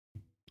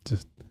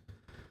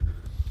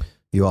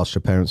 You asked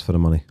your parents for the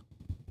money?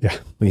 Yeah.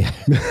 Yeah.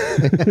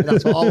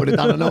 That's what I would have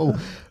done and all.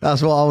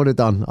 That's what I would have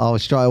done. I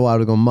was straight away, I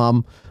would have gone,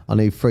 "Mum, I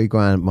need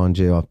 $3,000, mind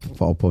you." I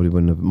probably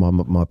wouldn't have,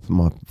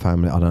 my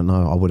family, I don't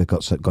know. I would have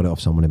got it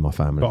off someone in my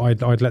family.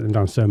 But I'd let them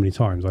down so many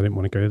times. I didn't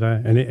want to go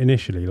there. And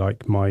initially,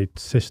 like, my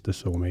sister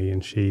saw me,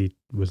 and she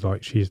was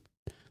like,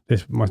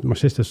 my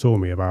sister saw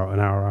me about an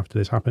hour after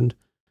this happened.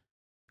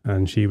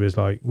 And she was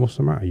like, "What's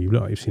the matter? You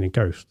look like you've seen a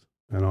ghost."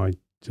 And I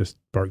just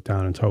broke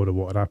down and told her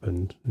what had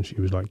happened. And she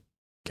was like,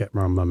 "Get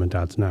round Mum and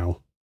Dad's now."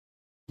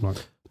 Like,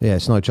 yeah,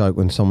 it's no joke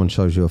when someone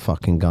shows you a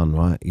fucking gun,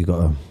 right? You got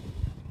to,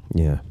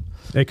 yeah.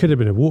 It could have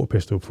been a water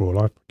pistol for all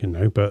I fucking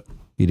know, but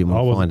You didn't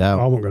want to find out.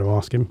 I wasn't going to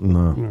ask him.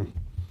 No.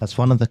 That's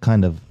one of the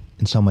kind of,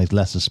 in some ways,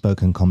 lesser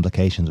spoken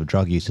complications of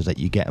drug use, is that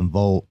you get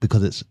involved,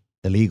 because it's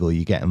illegal,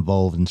 you get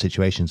involved in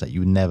situations that you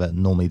would never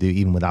normally do,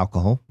 even with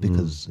alcohol,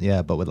 because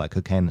but with like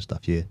cocaine and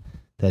stuff,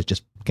 there's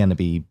just going to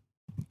be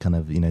kind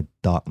of,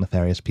 dark,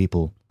 nefarious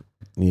people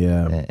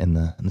in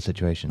the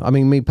situation. I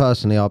mean, me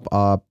personally,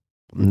 I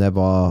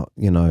never,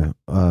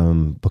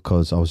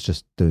 because I was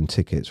just doing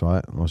tickets,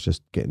 right? I was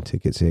just getting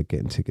tickets here,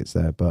 getting tickets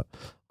there, but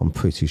I'm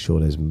pretty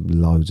sure there's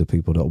loads of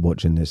people that are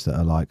watching this that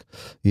are like,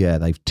 yeah,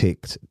 they've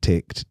ticked,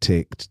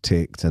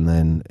 and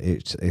then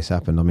it's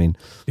happened. I mean,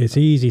 it's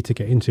easy to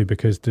get into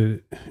because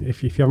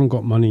if you haven't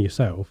got money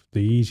yourself, the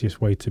easiest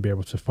way to be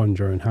able to fund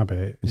your own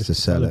habit is to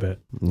sell it.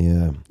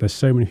 Yeah, there's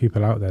so many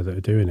people out there that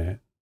are doing it.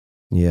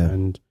 Yeah,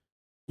 and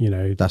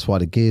that's why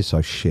the gear's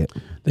so shit.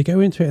 They go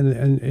into it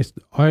and it's.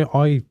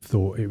 I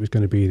thought it was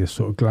going to be this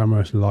sort of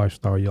glamorous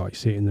lifestyle you like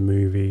see it in the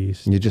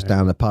movies. You're just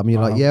down the pub and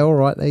you're like, yeah, all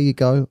right, there you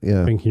go.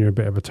 Yeah, thinking you're a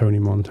bit of a Tony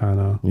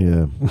Montana.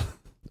 Yeah,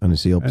 and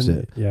it's the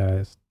opposite.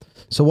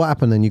 So what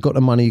happened then? You got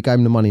the money, you gave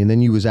him the money, and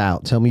then you was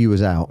out. Tell me you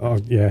was out. Oh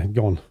yeah,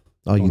 gone.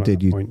 Oh, you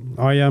did. You. Point.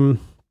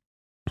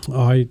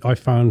 I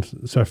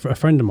found, so a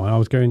friend of mine. I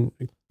was going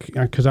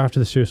because after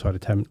the suicide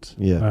attempt.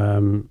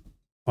 Yeah.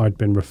 I'd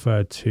been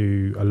referred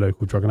to a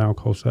local drug and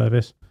alcohol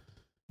service,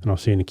 and I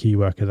was seeing a key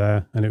worker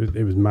there, and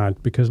it was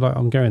mad because like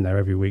I'm going there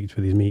every week for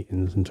these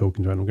meetings and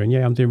talking to her, and I'm going,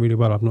 yeah, I'm doing really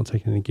well. I've not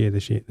taken any gear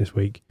this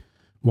week,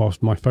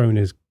 whilst my phone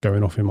is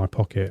going off in my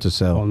pocket to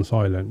sell on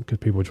silent because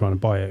people are trying to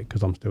buy it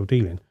because I'm still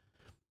dealing.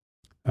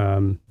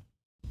 And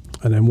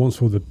then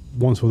once all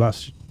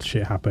that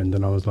shit happened,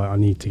 and I was like, I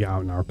need to get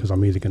out now because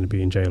I'm either going to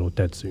be in jail or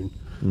dead soon.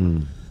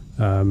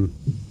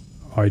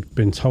 I'd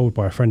been told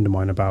by a friend of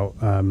mine about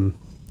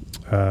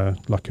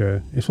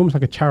it's almost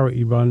like a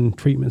charity run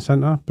treatment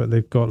centre, but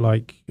they've got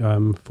like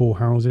 4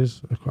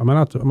 houses. Am I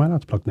allowed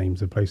to plug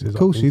names of places? Of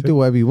course, you do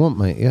whatever you want,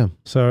 mate. Yeah.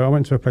 So I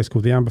went to a place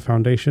called the Amber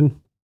Foundation.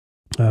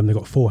 They've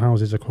got 4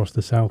 houses across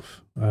the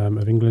south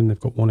of England. They've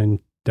got one in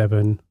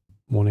Devon,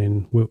 one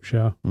in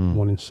Wiltshire,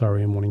 one in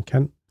Surrey, and one in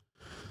Kent.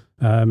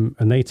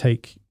 And they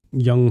take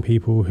young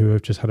people who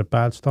have just had a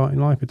bad start in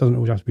life. It doesn't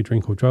always have to be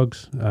drink or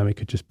drugs. It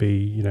could just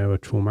be, a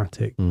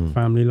traumatic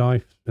family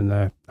life, and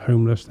they're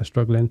homeless, they're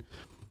struggling.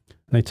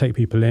 And they take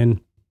people in,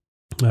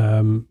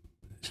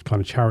 it's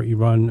kind of charity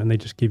run, and they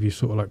just give you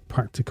sort of like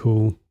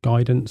practical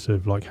guidance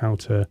of like how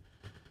to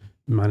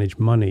manage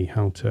money,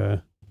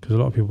 because a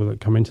lot of people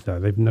that come into there,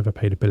 they've never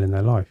paid a bill in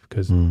their life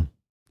because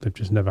they've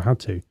just never had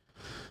to.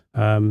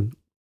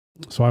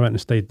 So I went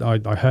and stayed,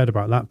 I heard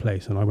about that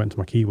place, and I went to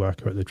my key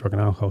worker at the drug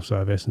and alcohol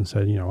service and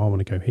said, I want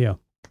to go here.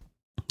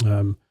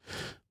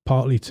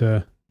 Partly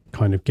to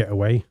kind of get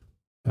away.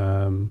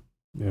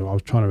 I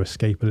was trying to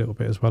escape a little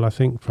bit as well, I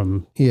think,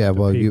 from the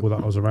people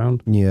that I was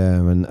around. Yeah,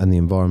 and the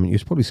environment. You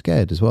was probably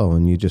scared as well,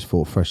 and you just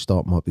thought a fresh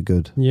start might be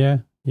good. Yeah.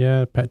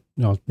 I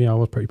was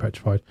pretty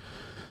petrified.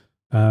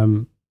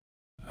 And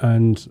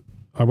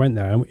I went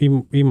there, and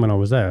even when I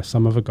was there,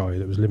 some other guy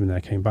that was living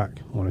there came back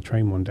on a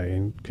train one day,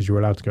 and because you were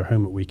allowed to go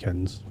home at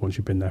weekends once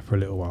you've been there for a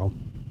little while.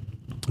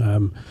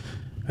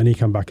 And he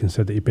came back and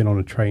said that he'd been on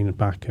a train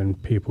back, and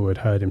people had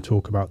heard him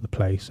talk about the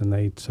place, and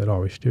they said,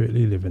 oh, is Stewart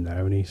Lee living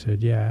there? And he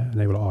said, yeah. And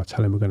they were like, oh,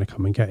 tell him we're going to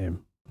come and get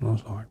him. And I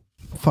was like,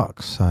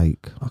 fuck's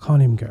sake. I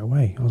can't even get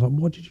away. I was like,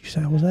 what did you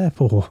say I was there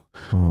for?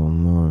 Oh,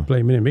 no.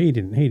 Blaming him. He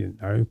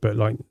didn't know, but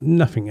like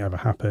nothing ever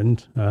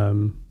happened.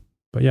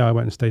 But yeah, I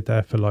went and stayed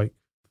there for like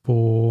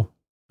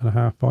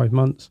 4.5, 5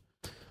 months.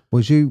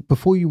 Was you,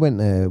 before you went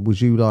there,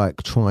 was you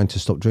like trying to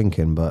stop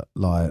drinking, but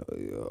like,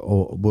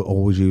 or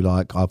was you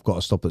like, I've got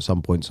to stop at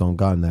some point, so I'm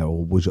going there?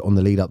 Or was you, on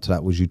the lead up to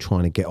that, was you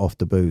trying to get off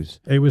the booze?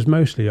 It was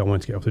mostly I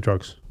wanted to get off the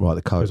drugs. Right,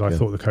 the coke. Because I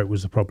thought the coke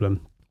was the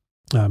problem.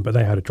 But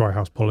they had a dry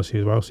house policy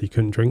as well, so you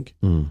couldn't drink.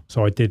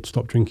 So I did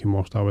stop drinking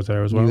whilst I was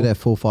there as well. You were there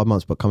 4 or 5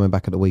 months, but coming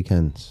back at the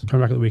weekends?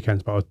 Coming back at the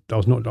weekends, but I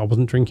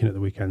wasn't drinking at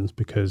the weekends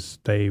because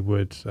they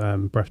would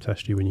breath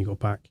test you when you got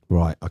back.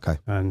 Right, okay.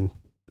 And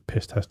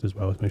piss test as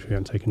well to make sure you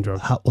hadn't taken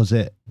drugs. How was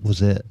it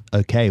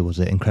okay? Was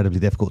it incredibly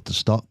difficult to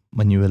stop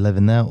when you were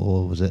living there,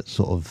 or was it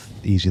sort of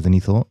easier than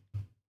you thought?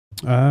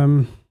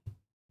 The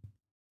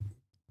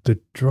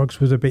drugs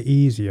was a bit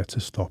easier to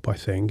stop, I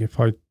think. If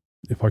I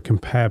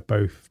compare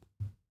both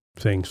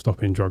things,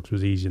 stopping drugs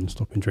was easier than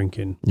stopping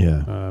drinking.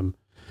 Yeah.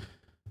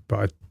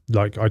 But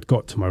I'd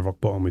got to my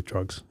rock bottom with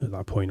drugs at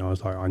that point. I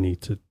was like, I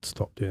need to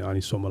stop doing it. I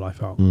need to sort my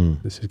life out.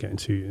 This is getting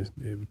too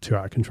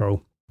out of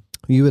control.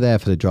 You were there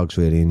for the drugs,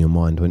 really, in your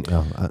mind, weren't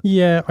you?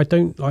 Yeah,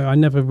 I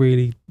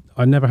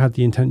never had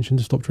the intention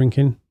to stop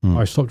drinking.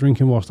 I stopped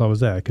drinking whilst I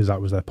was there because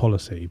that was their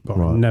policy, but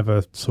I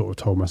never sort of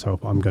told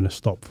myself I'm going to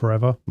stop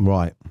forever.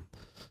 Right.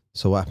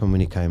 So what happened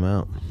when you came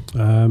out?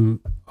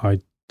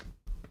 I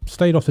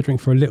stayed off the drink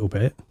for a little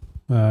bit,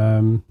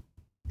 and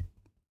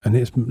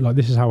it's like,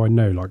 this is how I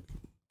know like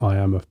I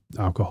am an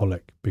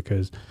alcoholic,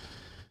 because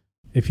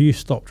if you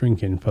stop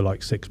drinking for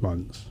like 6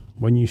 months,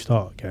 when you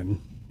start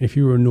again, if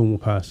you were a normal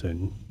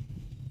person,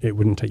 it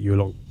wouldn't take you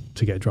long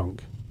to get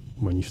drunk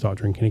when you start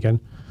drinking again.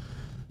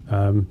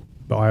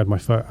 But I had my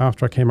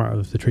after I came out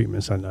of the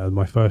treatment centre,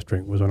 my first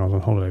drink was when I was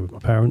on holiday with my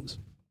parents.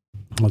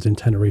 I was in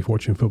Tenerife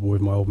watching football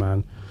with my old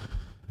man.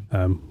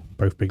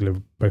 Both big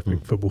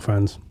football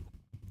fans.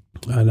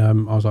 And I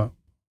was like,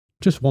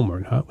 just one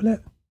won't hurt, will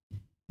it?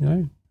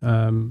 You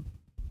know?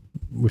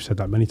 We've said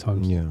that many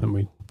times, haven't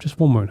we? Just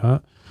one won't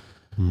hurt.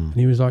 And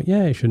he was like,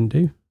 yeah, it shouldn't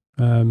do.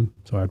 So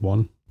I had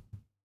one.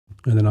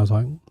 And then I was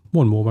like,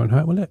 one more won't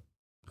hurt, will it?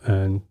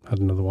 And had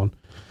another one.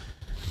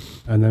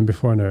 And then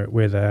before I know it,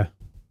 we're there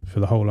for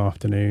the whole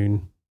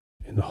afternoon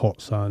in the hot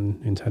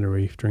sun in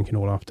Tenerife, drinking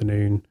all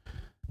afternoon.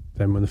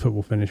 Then when the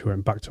football finished, we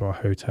went back to our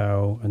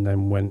hotel and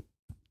then went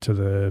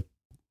to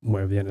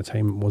whatever the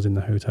entertainment was in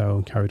the hotel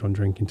and carried on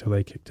drinking till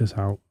they kicked us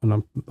out.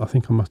 And I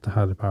think I must have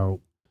had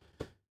about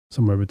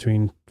somewhere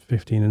between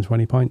 15 and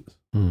 20 pints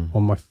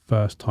on my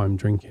first time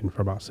drinking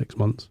for about 6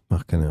 months.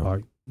 Fucking hell.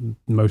 Like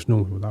most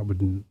normal people, that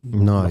wouldn't.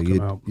 No,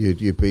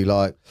 you'd be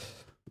like,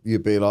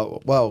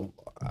 well,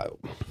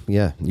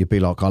 you'd be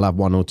like, I'll have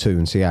one or two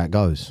and see how it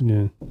goes.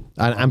 Yeah.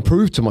 And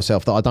prove to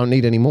myself that I don't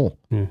need any more.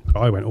 Yeah.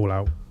 I went all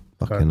out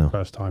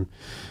first time.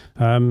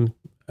 And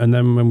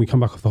then when we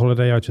come back off the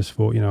holiday, I just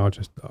thought,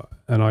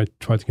 and I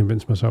tried to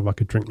convince myself I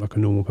could drink like a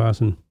normal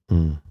person.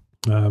 And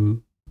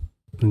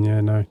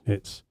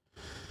it's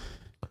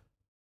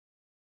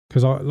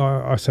because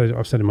I've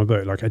said in my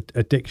book, like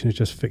addiction is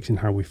just fixing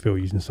how we feel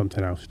using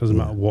something else. It doesn't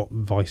matter what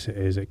vice it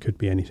is. It could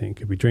be anything. It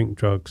could be drink,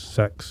 drugs,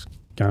 sex,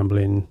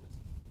 gambling,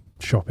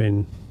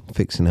 shopping.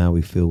 Fixing how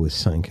we feel with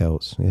something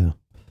else. Yeah.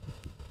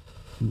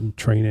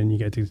 Training, you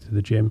get addicted to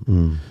the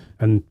gym.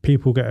 And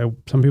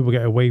some people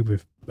get away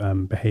with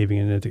behaving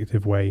in an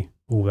addictive way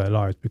all their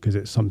lives because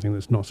it's something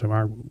that's not so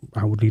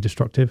outwardly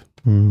destructive.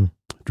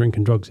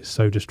 Drinking drugs is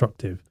so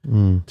destructive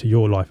to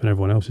your life and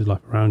everyone else's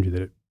life around you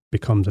that it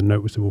becomes a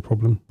noticeable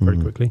problem very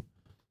quickly.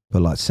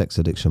 But like sex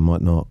addiction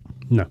might not.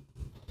 No.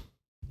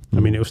 I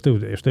mean, it'll still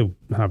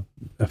have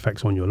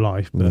effects on your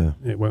life, but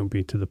it won't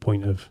be to the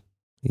point of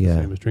the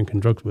same as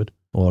drinking drugs would.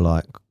 Or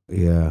like,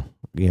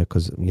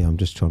 because I'm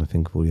just trying to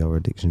think of all the other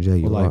addictions. Yeah,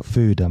 you're like right.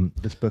 Food.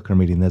 This book I'm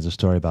reading, there's a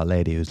story about a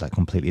lady who's like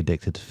completely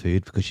addicted to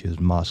food because she was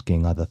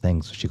masking other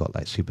things. So she got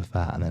like super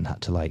fat and then had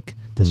to like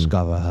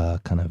discover her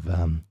kind of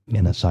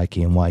inner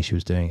psyche and why she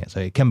was doing it. So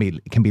it can be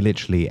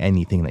literally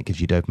anything that gives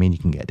you dopamine you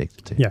can get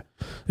addicted to. Yeah,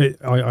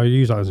 I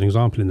use that as an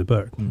example in the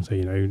book. So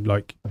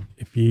like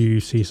if you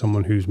see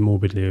someone who's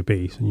morbidly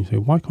obese and you say,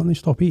 why can't they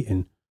stop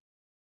eating?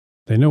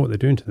 They know what they're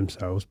doing to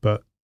themselves,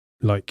 but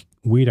like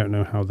we don't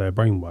know how their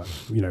brain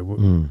works.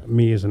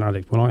 Me as an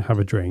addict, when I have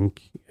a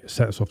drink, it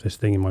sets off this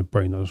thing in my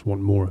brain that I just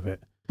want more of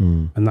it.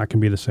 And that can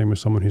be the same with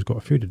someone who's got a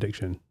food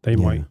addiction. They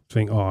might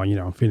think,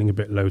 I'm feeling a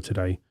bit low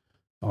today.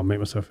 I'll make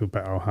myself feel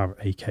better. I'll have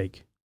a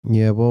cake.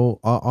 Yeah,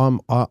 well,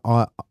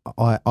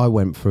 I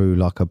went through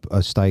like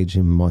a stage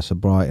in my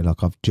sobriety.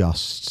 Like I've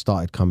just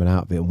started coming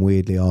out of it, and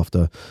weirdly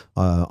after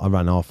I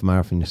ran a half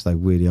marathon yesterday,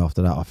 weirdly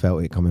after that I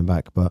felt it coming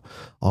back. But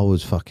I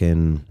was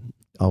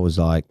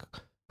like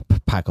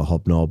pack of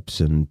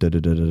hobnobs and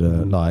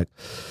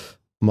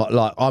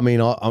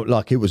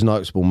like it was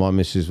noticeable. My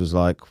missus was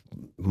like,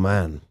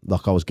 man,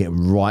 like I was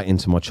getting right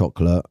into my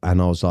chocolate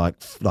and I was like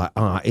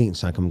eating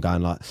something, I'm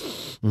going like,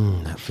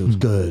 that feels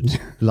good.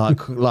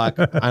 like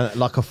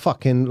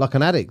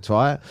an addict,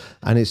 right?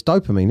 And it's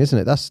dopamine, isn't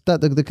it?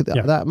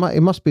 That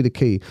it must be the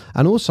key.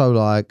 And also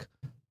like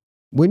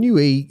when you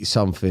eat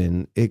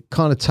something, it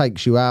kind of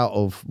takes you out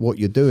of what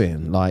you're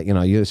doing. Like,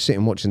 you're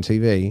sitting watching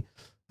TV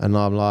and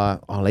I'm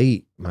like, I'll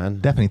eat, man.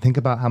 Definitely. Think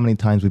about how many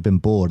times we've been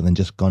bored and then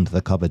just gone to the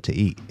cupboard to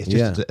eat. It's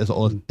just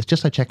it's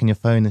just like checking your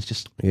phone. It's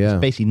just it's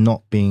basically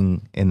not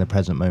being in the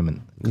present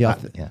moment.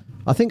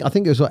 I think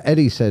it was what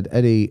Eddie said.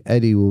 Eddie,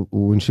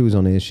 when she was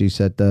on here, she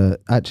said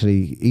that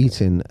actually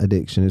eating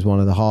addiction is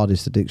one of the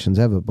hardest addictions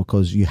ever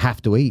because you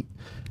have to eat.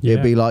 Yeah.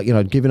 It'd be like,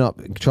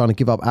 trying to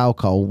give up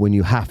alcohol when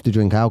you have to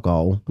drink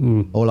alcohol,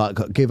 or like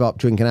give up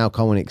drinking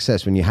alcohol in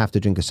excess when you have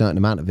to drink a certain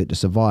amount of it to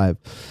survive.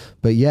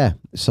 But man,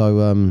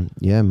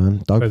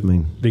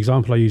 dopamine. The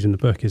example I use in the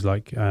book is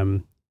like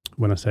when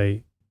I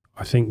say,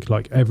 I think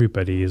like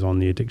everybody is on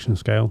the addiction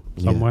scale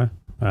somewhere,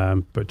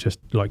 but just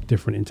like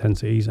different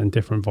intensities and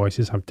different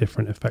vices have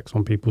different effects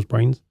on people's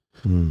brains.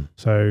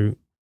 So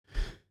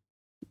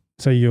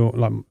you're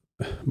like,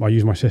 I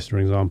use my sister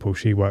as an example.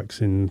 She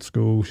works in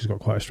school. She's got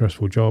quite a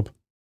stressful job.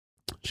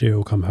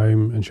 She'll come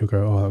home and she'll go,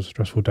 that was a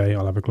stressful day.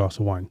 I'll have a glass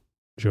of wine.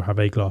 She'll have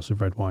a glass of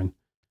red wine.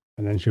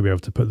 And then she'll be able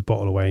to put the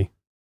bottle away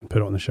and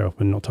put it on the shelf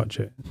and not touch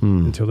it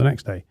until the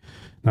next day.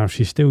 Now,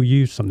 she still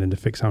used something to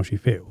fix how she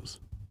feels.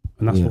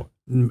 And that's what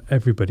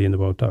everybody in the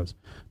world does.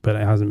 But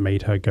it hasn't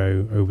made her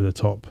go over the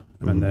top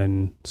and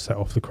then set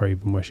off the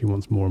craving where she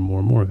wants more and more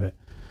and more of it.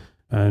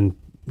 And,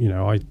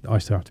 I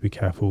still have to be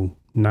careful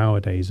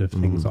nowadays of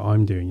things that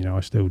I'm doing.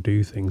 I still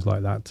do things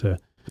like that to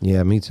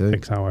me too.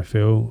 Fix how I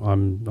feel.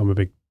 I'm a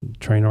big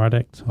trainer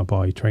addict. I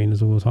buy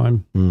trainers all the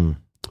time.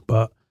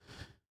 But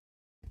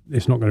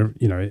it's not going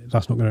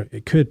to,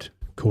 it could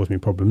cause me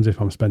problems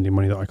if I'm spending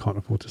money that I can't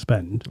afford to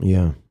spend.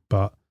 Yeah.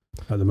 But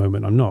at the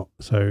moment I'm not.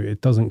 So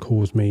it doesn't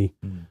cause me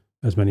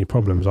as many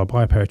problems. I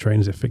buy a pair of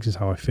trainers, it fixes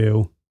how I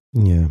feel.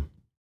 Yeah.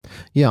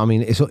 Yeah, I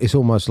mean, it's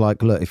almost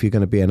like, look, if you're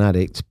going to be an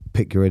addict,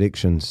 pick your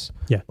addictions,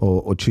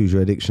 or choose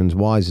your addictions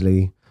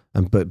wisely,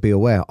 but be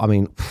aware. I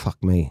mean,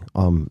 fuck me.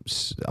 I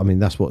mean,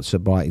 that's what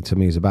sobriety to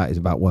me is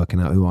about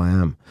working out who I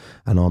am,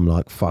 and I'm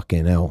like,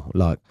 fucking hell.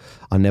 Like,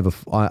 I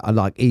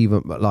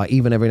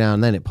even every now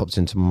and then it pops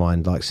into my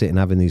mind, like sitting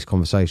having these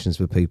conversations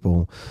with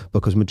people,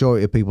 because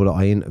majority of people that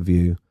I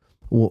interview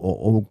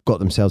or got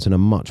themselves in a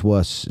much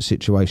worse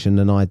situation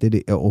than I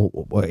did.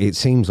 Or it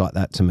seems like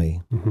that to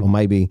me. Or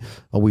maybe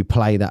I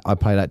play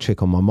that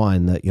trick on my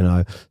mind that, you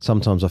know,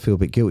 sometimes I feel a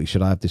bit guilty.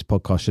 Should I have this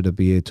podcast? Should I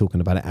be here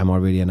talking about it? Am I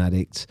really an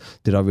addict?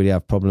 Did I really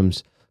have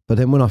problems? But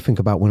then when I think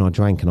about when I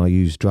drank and I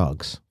used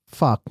drugs,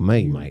 fuck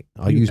me, mate.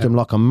 I used them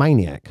like a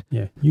maniac.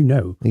 Yeah, you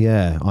know.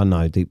 Yeah, I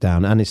know deep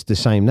down. And it's the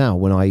same now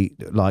when I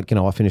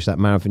finished that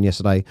marathon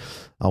yesterday.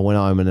 I went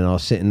home and then I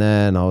was sitting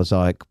there and I was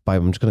like,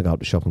 babe, I'm just going to go up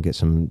to the shop and get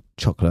some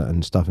chocolate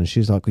and stuff. And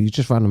she's like, well, you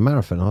just ran a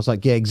marathon. I was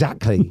like, yeah,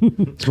 exactly.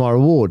 It's my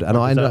reward. And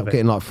I ended up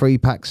getting like 3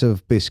 packs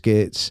of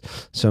biscuits,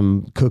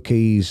 some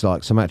cookies,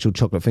 like some actual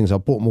chocolate things. I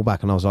bought them all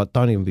back and I was like,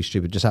 don't even be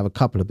stupid. Just have a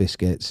couple of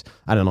biscuits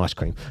and an ice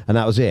cream. And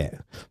that was it.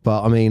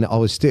 But I mean, I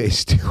was still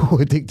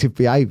addictive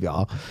behavior,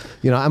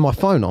 you know, and my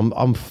phone,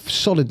 I'm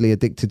solidly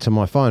addicted to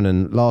my phone.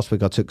 And last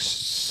week I took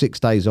 6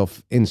 days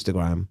off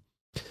Instagram.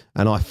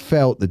 And I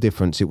felt the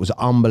difference. It was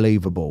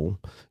unbelievable.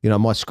 You know,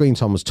 my screen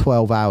time was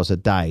 12 hours a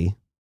day,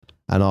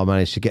 and I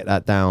managed to get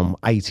that down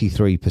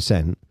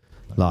 83%.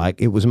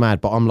 Like, it was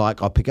mad. But I'm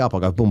like, I pick it up, I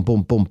go boom,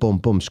 boom, boom, boom,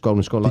 boom, scroll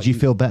and scroll. Did you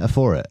feel better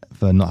for it,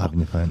 for not having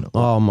your phone?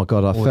 Oh my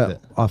God,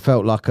 I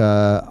felt like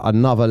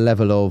another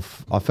level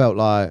of, I felt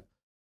like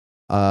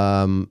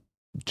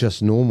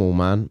just normal,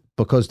 man.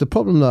 Because the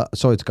problem that,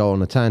 sorry to go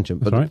on a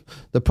tangent, but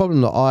the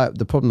problem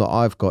that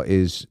I've got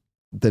is,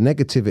 the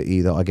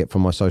negativity that I get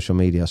from my social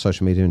media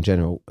in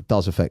general,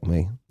 does affect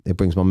me. It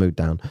brings my mood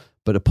down.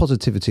 But the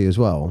positivity as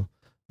well,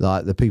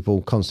 like the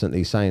people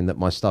constantly saying that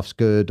my stuff's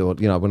good, or,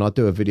 you know, when I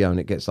do a video and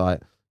it gets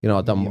like, you know,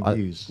 I've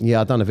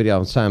done a video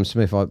on Sam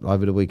Smith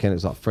over the weekend.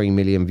 It's like 3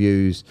 million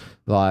views,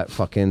 like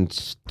fucking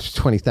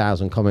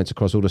 20,000 comments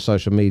across all the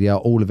social media,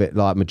 all of it,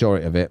 like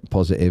majority of it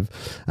positive.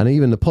 And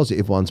even the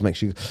positive ones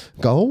makes you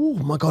go, oh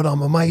my God,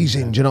 I'm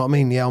amazing. Do you know what I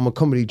mean? Yeah, I'm a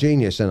comedy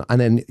genius. And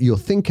then you're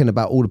thinking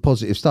about all the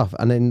positive stuff.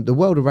 And then the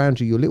world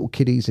around you, your little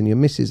kiddies and your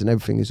missus and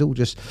everything is all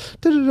just,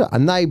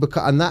 and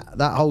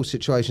that whole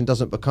situation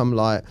doesn't become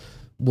like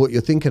what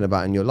you're thinking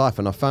about in your life.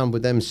 And I found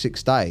with them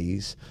 6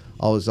 days,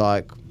 I was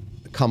like,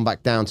 come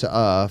back down to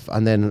earth,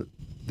 and then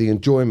the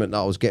enjoyment that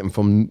I was getting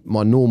from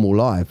my normal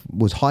life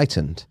was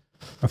heightened.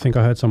 I think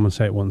I heard someone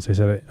say it once. They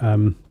said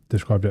it,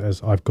 described it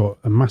as, I've got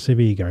a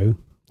massive ego,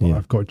 but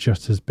I've got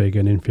just as big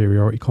an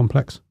inferiority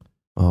complex.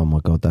 Oh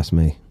my God, that's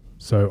me.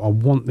 So I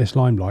want this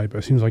limelight, but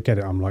as soon as I get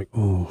it, I'm like,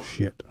 oh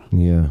shit.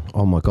 Yeah.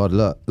 Oh my God,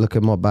 look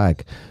at my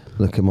bag.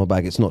 Look at my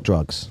bag. It's not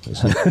drugs.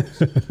 It's not.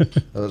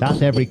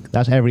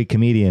 That's every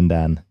comedian,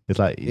 Dan. It's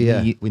like,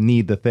 we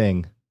need the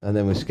thing. And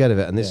then we're scared of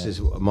it. And this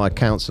is, my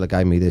counsellor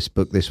gave me this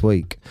book this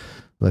week.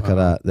 Look at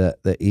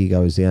that. The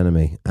ego is the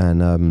enemy.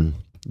 And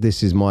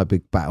this is my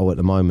big battle at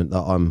the moment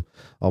that I'm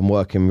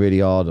working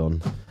really hard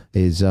on,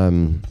 is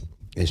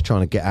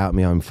trying to get out of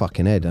my own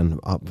fucking head and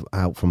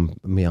out from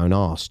my own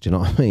arse. Do you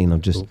know what I mean?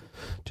 I'm just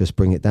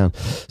bring it down.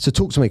 So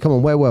talk to me. Come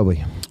on. Where were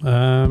we?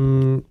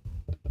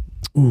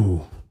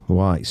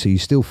 Right. So you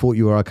still thought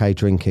you were okay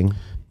drinking?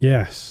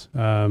 Yes.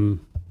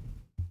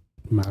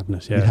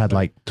 Madness, yeah. You had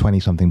like 20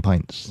 something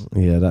pints.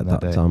 Yeah, that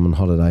time on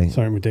holiday.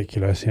 Something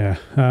ridiculous, yeah.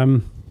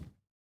 And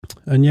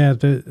yeah,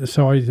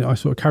 so I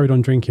sort of carried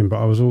on drinking, but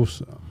I was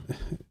also,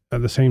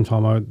 at the same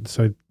time,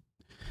 so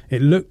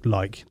it looked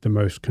like the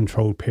most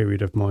controlled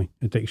period of my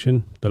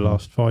addiction, the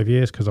last 5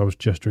 years, because I was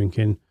just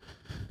drinking.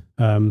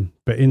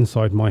 But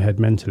inside my head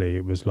mentally,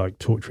 it was like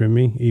torturing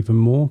me even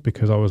more,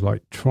 because I was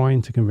like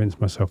trying to convince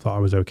myself that I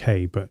was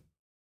okay, but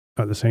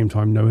at the same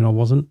time knowing I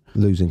wasn't.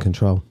 Losing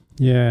control.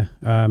 Yeah.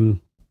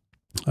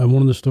 And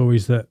one of the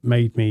stories that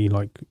made me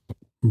like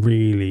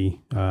really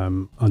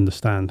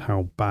understand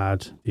how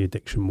bad the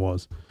addiction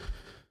was.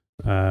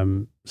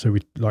 So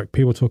we, like,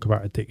 people talk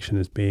about addiction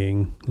as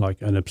being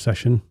like an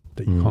obsession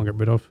that you can't get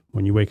rid of.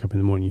 When you wake up in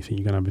the morning, you think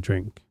you're going to have a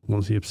drink.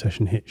 Once the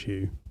obsession hits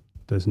you,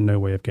 there's no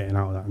way of getting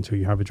out of that until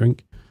you have a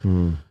drink.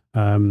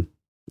 And,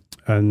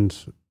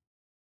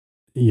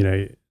 you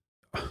know,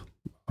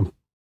 I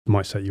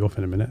might set you off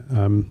in a minute,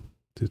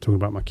 talking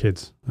about my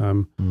kids.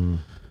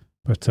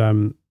 But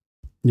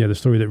yeah, the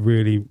story that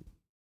really,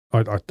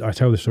 I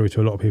tell this story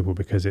to a lot of people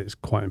because it's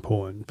quite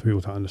important for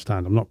people to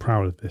understand. I'm not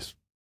proud of this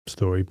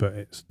story, but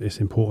it's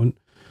important.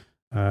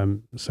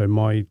 So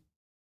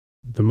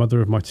the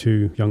mother of my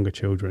 2 younger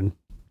children,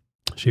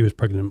 she was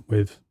pregnant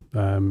with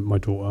my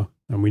daughter,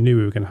 and we knew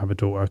we were going to have a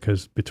daughter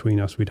because between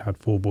us we'd had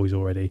 4 boys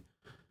already.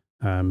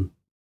 So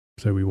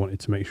we wanted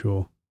to make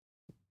sure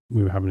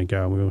we were having a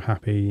girl, and we were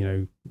happy, you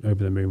know,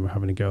 over the moon, we're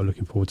having a girl,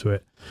 looking forward to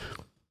it.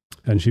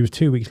 And she was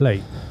 2 weeks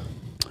late,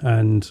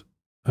 and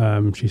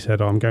she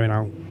said, I'm going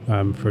out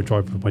for a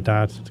drive with my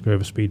dad to go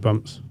over speed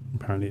bumps.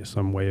 Apparently it's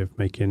some way of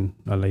making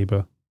a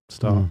labour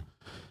start.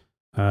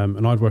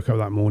 And I'd woke up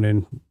that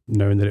morning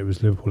knowing that it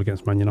was Liverpool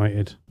against Man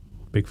United,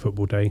 big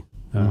football day.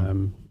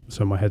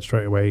 So my head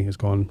straight away has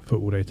gone,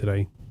 football day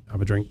today,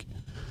 have a drink.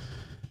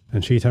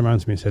 And she turned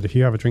around to me and said, if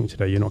you have a drink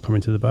today, you're not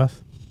coming to the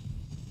birth.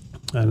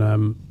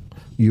 And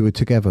you were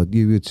together.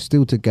 You were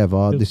still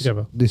together.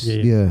 Together.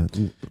 Yeah.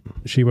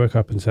 She woke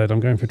up and said, I'm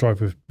going for a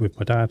drive with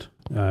my dad.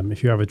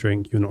 If you have a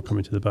drink, you're not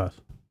coming to the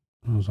birth.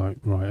 I was like,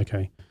 right,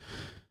 okay.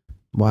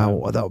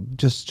 Wow.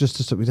 Just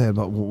to stop you there,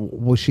 but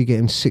was she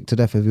getting sick to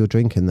death of your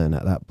drinking then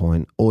at that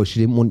point? Or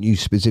she didn't want you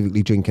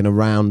specifically drinking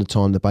around the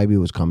time the baby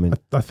was coming?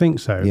 I think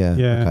so. Yeah.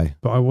 Okay.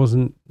 But I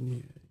wasn't,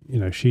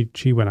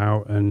 she went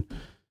out, and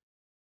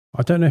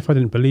I don't know if I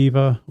didn't believe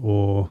her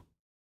or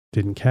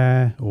didn't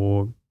care,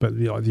 but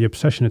the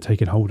obsession had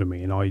taken hold of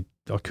me, and I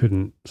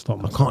couldn't stop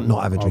myself. I can't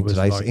not have a drink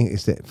today. Like,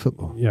 it's the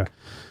football. Yeah.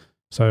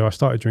 So I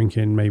started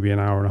drinking maybe an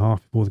hour and a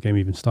half before the game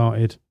even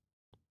started.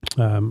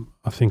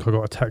 I think I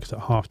got a text at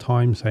half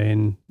time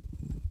saying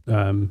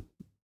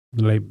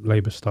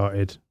labour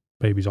started,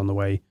 baby's on the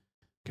way,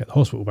 get the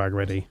hospital bag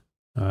ready.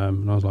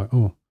 And I was like,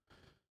 oh,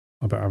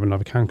 I better have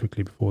another can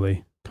quickly before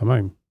they come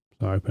home.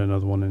 So I open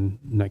another one and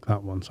neck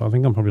that one. So I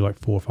think I'm probably like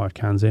 4 or 5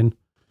 cans in.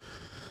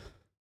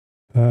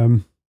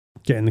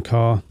 Get in the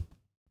car.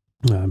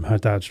 Her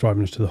dad's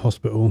driving us to the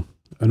hospital,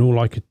 and all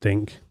I could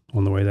think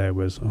on the way there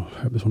was, oh,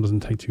 I hope this one doesn't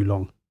take too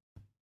long.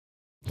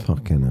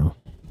 Fucking hell.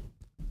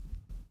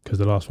 Because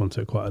the last one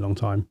took quite a long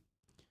time.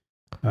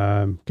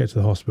 Get to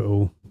the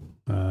hospital.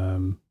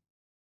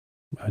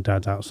 Her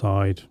dad's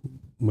outside.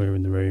 We're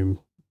in the room.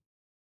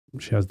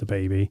 She has the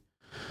baby.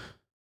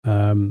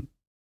 And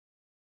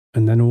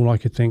then all I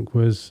could think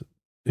was,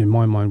 in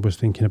my mind, was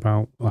thinking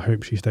about, I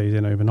hope she stays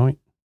in overnight.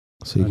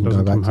 So you can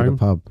go back to the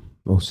pub,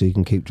 or so you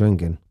can keep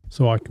drinking.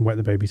 So I can wet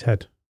the baby's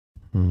head.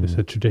 It's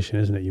a tradition,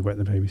 isn't it? You wet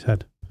the baby's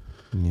head.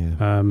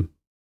 Yeah.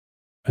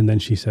 And then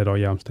she said, oh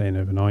yeah, I'm staying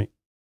overnight.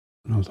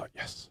 And I was like,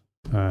 yes.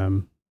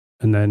 And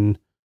then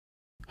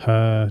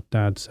her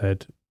dad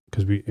said,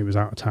 because it was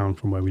out of town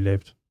from where we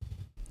lived,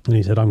 and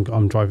he said,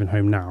 I'm driving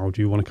home now.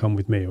 Do you want to come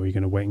with me, or are you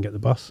going to wait and get the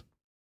bus?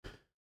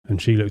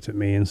 And she looked at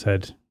me and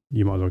said,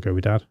 you might as well go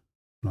with dad.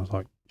 And I was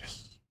like,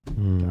 yes,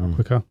 get out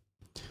quicker.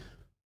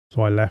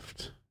 So I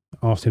left,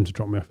 asked him to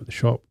drop me off at the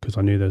shop, because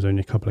I knew there was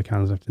only a couple of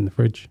cans left in the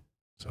fridge.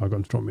 So I got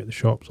him to drop me at the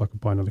shop so I could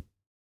buy another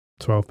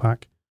 12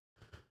 pack,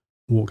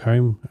 walk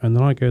home. And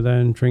then I go there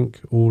and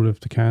drink all of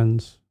the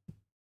cans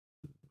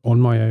on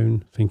my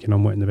own, thinking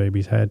I'm wetting the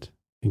baby's head,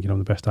 thinking I'm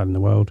the best dad in the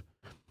world.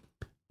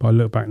 But I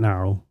look back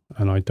now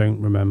and I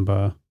don't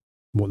remember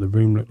what the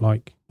room looked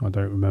like. I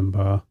don't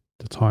remember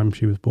the time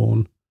she was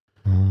born.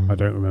 I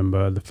don't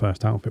remember the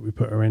first outfit we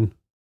put her in.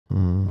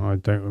 I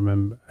don't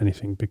remember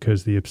anything,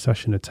 because the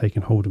obsession had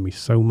taken hold of me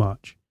so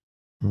much.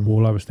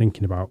 All I was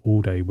thinking about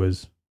all day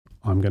was,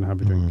 I'm going to have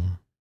a drink.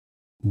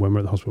 When we're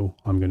at the hospital,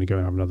 I'm going to go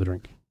and have another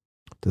drink.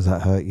 Does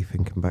that hurt you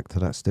thinking back to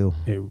that still?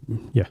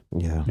 Yeah,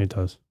 it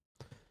does.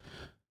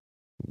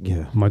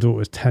 Yeah. My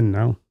daughter's 10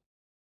 now,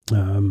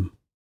 and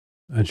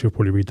she'll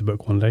probably read the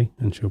book one day,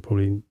 and she'll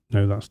probably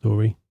know that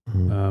story.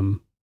 And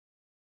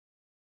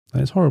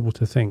it's horrible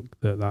to think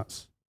that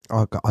that's...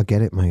 I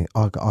get it, mate.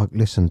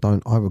 Listen,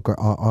 I regret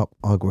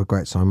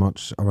so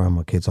much around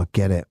my kids. I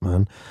get it,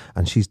 man.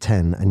 And she's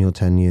 10 and you're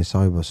 10 years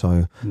sober.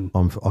 So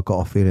I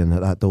got a feeling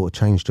that daughter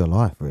changed your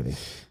life, really.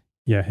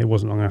 Yeah, it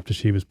wasn't long after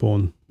she was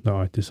born that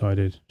I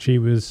decided. She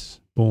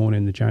was born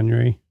in the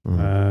January,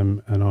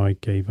 and I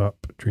gave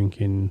up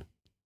drinking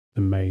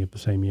in May of the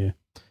same year.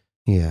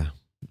 Yeah.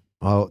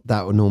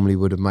 That normally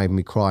would have made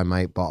me cry,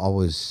 mate. But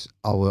I've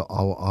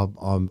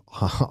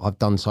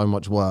done so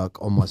much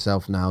work on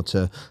myself now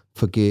to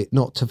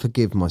not to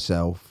forgive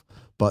myself,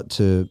 but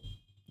to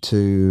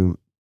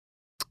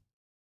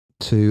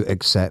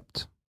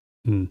accept,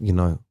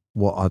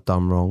 what I've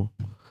done wrong,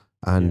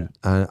 and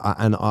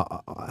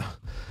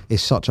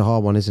it's such a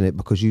hard one, isn't it?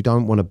 Because you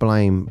don't want to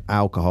blame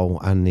alcohol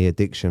and the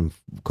addiction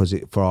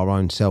for our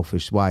own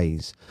selfish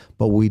ways,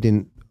 but we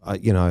didn't.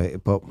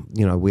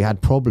 We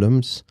had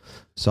problems,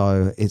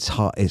 so it's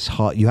hard.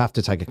 You have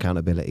to take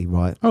accountability,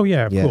 right? Oh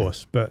yeah, of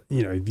course. But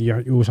you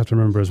always have to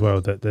remember as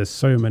well that there's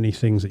so many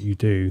things that you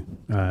do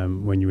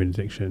when you're in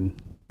addiction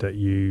that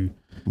you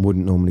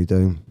wouldn't normally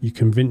do. You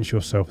convince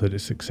yourself that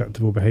it's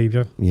acceptable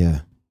behaviour. Yeah.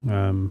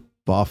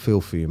 But I feel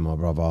for you, my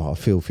brother. I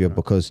feel for you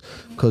because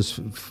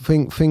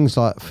things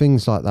like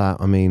that.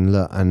 I mean,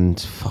 look,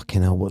 and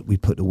fucking hell, what we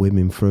put the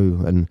women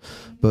through,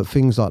 but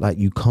things like that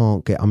you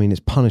can't get. I mean, it's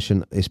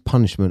punishment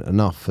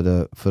enough for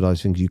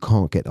those things. You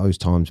can't get those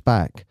times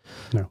back.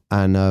 No.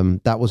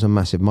 And that was a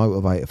massive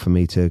motivator for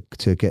me to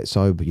get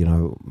sober.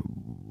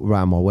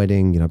 Around my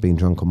wedding, being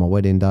drunk on my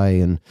wedding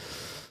day, and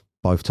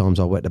both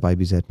times I wet the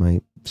baby's head,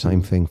 mate.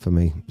 Same thing for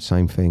me.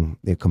 Same thing.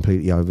 It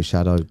completely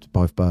overshadowed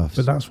both births.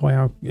 But that's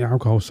why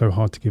alcohol's so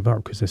hard to give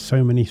up, because there's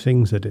so many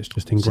things that it's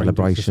just ingrained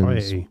in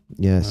society.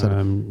 Yeah.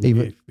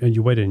 Even at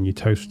your wedding, you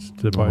toast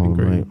to the bride and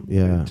groom. Mate,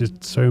 yeah.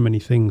 Just so many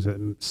things that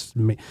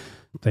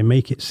they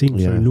make it seem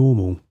so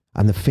normal.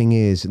 And the thing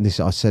is, and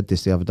I said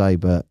this the other day,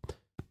 but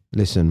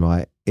listen,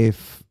 right?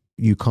 If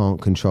you can't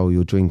control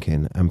your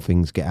drinking and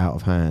things get out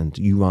of hand,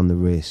 you run the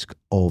risk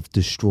of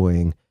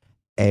destroying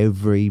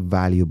every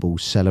valuable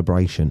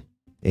celebration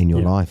in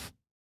your life.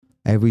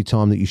 Every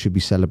time that you should be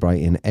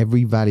celebrating,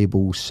 every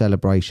valuable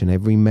celebration,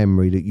 every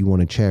memory that you want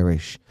to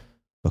cherish,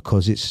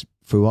 because it's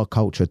through our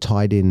culture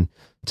tied in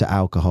to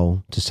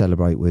alcohol to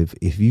celebrate with.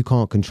 If you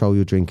can't control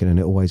your drinking and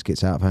it always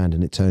gets out of hand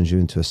and it turns you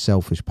into a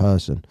selfish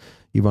person,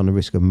 you run the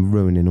risk of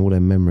ruining all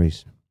them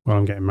memories. Well,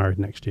 I'm getting married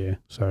next year,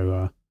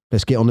 so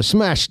let's get on the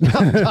smash. No,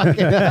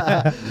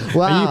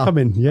 wow. Are you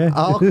coming? Yeah,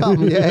 I'll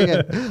come.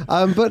 Yeah.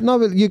 But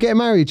you're getting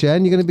married, yeah,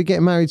 and you're going to be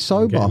getting married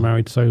sober. Getting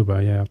married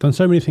sober. Yeah, I've done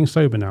so many things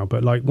sober now.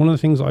 But like one of the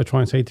things that I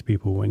try and say to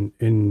people when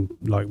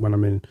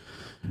I'm in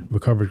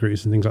recovery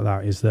groups and things like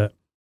that is that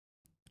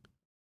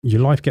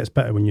your life gets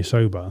better when you're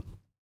sober,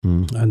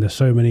 and there's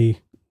so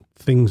many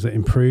things that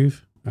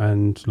improve,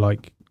 and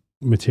like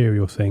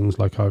material things.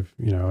 Like I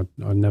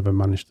never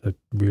managed to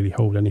really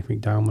hold anything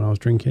down when I was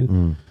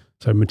drinking.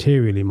 So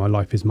materially, my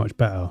life is much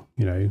better,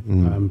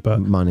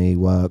 but money,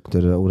 work,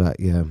 all that,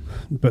 yeah.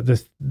 But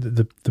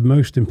the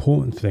most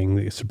important thing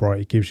that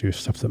sobriety gives you is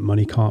stuff that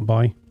money can't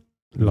buy.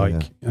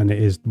 And it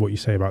is what you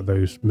say about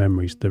those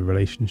memories, the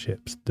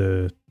relationships,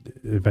 the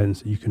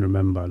events that you can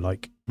remember.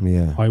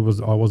 I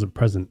wasn't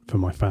present for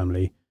my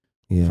family,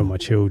 for my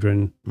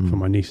children, for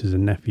my nieces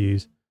and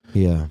nephews.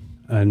 Yeah.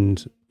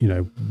 And,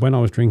 when I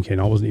was drinking,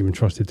 I wasn't even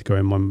trusted to go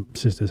in my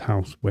sister's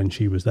house when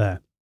she was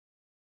there.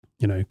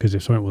 Because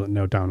if something wasn't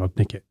nailed down, I'd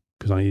nick it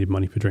because I needed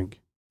money for drink.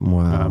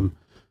 Wow.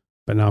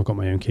 But now I've got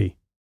my own key,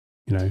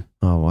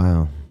 Oh,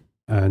 wow.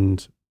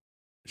 And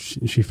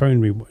she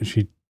phoned me,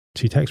 she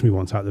texted me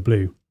once out of the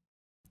blue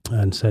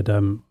and said, I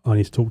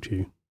need to talk to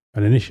you.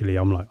 And initially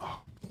I'm like,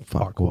 oh,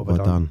 fuck, what have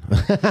I done?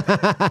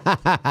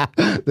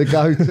 The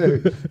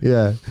go-to.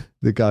 Yeah,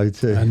 the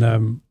go-to.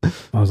 And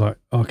I was like,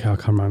 okay, I'll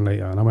come round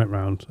later. And I went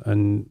round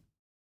and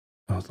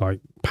I was like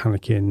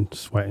panicking,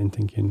 sweating,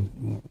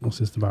 thinking, what's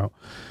this about?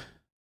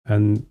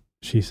 And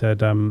she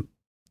said,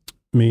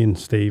 me and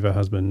Steve, her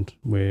husband,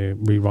 we're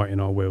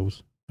rewriting our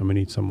wills and we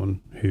need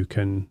someone who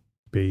can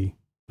be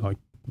like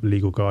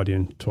legal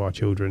guardian to our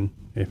children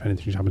if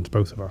anything's happened to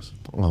both of us.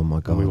 Oh my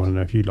God. And we want to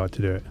know if you'd like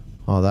to do it.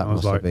 Oh, that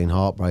must have been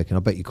heartbreaking. I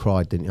bet you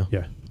cried, didn't you?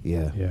 Yeah.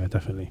 Yeah. Yeah,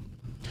 definitely.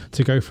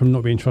 To go from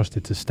not being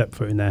trusted to step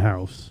foot in their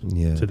house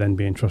to then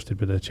being trusted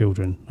with their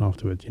children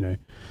afterwards,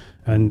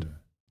 and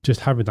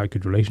just having that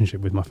good relationship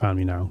with my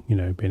family now,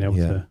 being able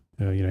to,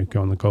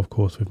 go on the golf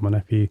course with my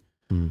nephew.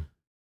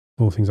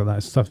 All things like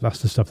that. That's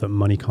the stuff that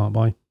money can't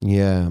buy.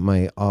 Yeah,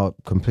 mate, I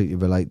completely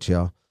relate to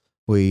you.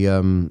 We,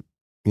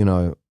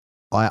 I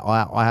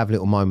have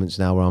little moments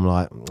now where I'm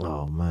like,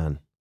 oh man,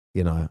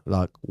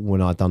 like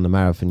when I done the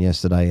marathon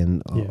yesterday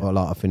and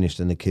I finished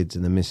and the kids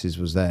and the missus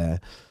was there,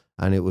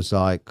 and it was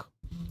like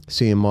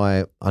seeing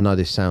I know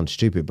this sounds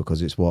stupid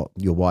because it's what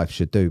your wife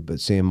should do,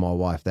 but seeing my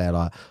wife there,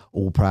 like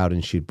all proud,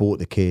 and she'd bought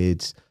the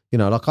kids.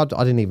 Like I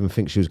didn't even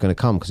think she was going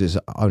to come because it's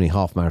only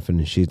half marathon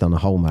and she's done a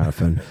whole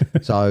marathon.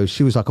 So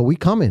she was like, are we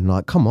coming?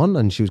 Like, come on.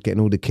 And she was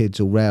getting all the kids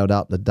all railed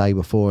up the day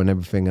before and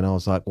everything. And I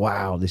was like,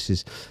 wow,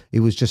 it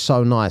was just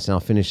so nice. And I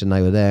finished and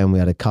they were there and we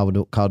had a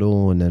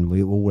cuddle and then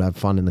we all had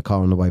fun in the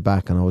car on the way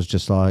back. And I was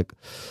just like,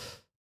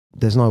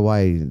 there's no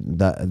way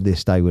that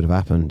this day would have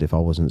happened if I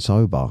wasn't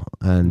sober.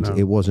 And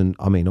it wasn't,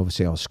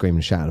 obviously I was screaming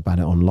and shouting about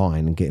it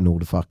online and getting all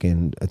the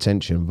fucking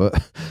attention, but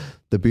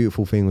the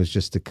beautiful thing was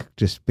just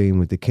being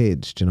with the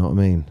kids. Do you know what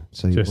I mean?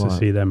 So just to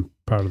see them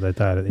proud of their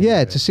dad. At the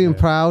end of it. To see them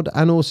proud,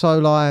 and also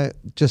like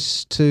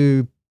just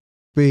to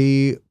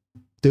be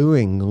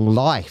doing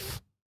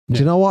life. Do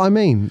you know what I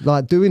mean?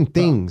 Like doing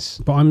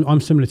things. But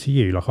I'm similar to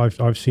you. Like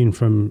I've seen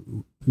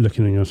from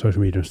looking on your social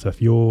media and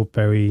stuff, you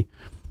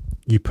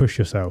push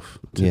yourself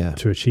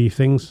to achieve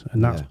things,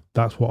 and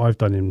that's what I've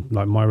done in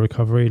like my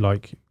recovery.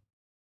 Like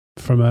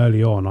from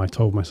early on, I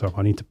told myself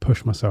I need to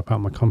push myself out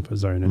of my comfort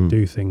zone and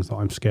do things that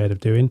I'm scared of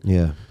doing.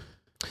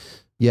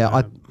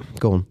 I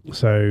go on.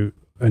 So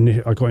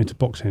I got into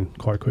boxing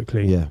quite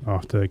quickly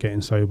after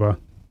getting sober.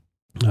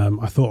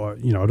 I thought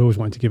I'd always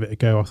wanted to give it a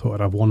go. I thought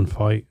I'd have one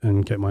fight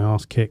and get my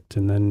ass kicked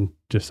and then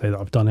just say that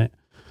I've done it.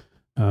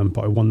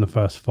 But I won the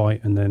first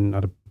fight and then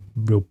had a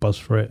real buzz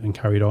for it and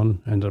carried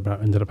on. Ended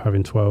up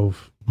having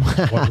 12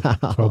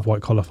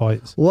 white collar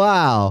fights.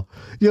 Wow,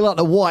 you're like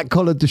the white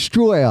collar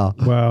destroyer.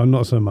 Well,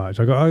 not so much.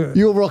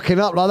 You're rocking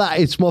up like that.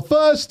 It's my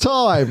first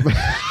time.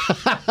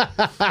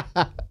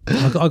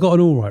 I got an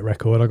all right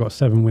record. I got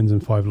 7 wins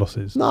and 5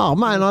 losses. No,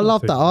 man, I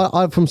love that.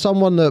 I from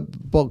someone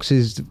that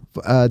boxes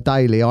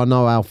daily, I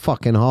know how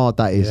fucking hard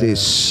that is. It's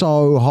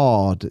so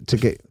hard to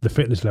get. The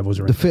fitness levels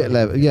are the fit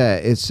level. Yeah,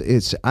 it's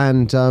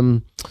and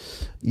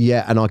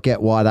and I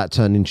get why that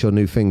turned into a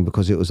new thing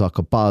because it was like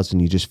a buzz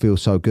and you just feel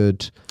so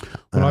good.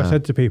 Well, I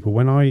said to people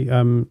when I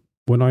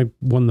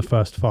won the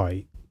first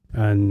fight,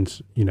 and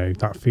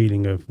that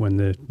feeling of when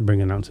the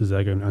ring announcer's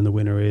there going, and the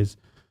winner is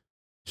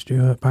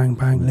Stewart bang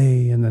bang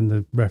Lee, and then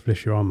the ref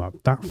lifts your arm up.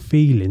 That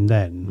feeling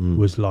then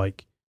was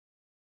like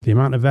the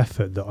amount of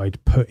effort that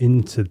I'd put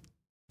into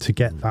to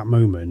get that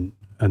moment,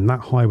 and that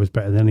high was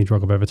better than any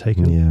drug I've ever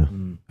taken. Yeah,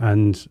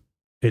 and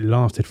it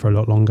lasted for a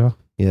lot longer.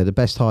 Yeah, the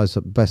best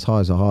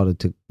highs are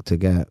harder to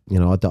get. You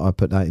know, I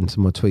put that into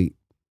my tweet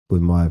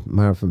with my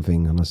marathon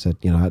thing, and I said,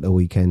 you know, at the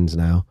weekends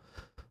now,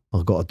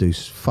 I've got to do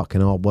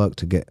fucking hard work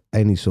to get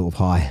any sort of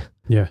high.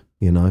 Yeah.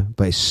 You know,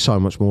 but it's so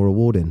much more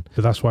rewarding.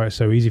 But that's why it's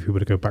so easy for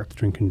people to go back to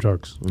drinking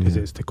drugs, because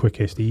it's the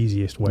quickest,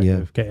 easiest way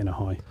of getting a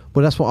high.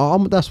 Well, that's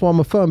why I'm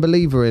a firm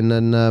believer in,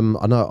 and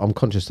I know I'm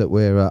conscious that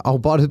we're.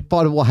 By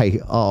the way,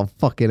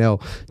 fucking hell!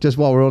 Just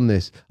while we're on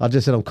this, I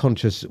just said I'm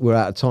conscious we're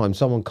out of time.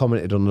 Someone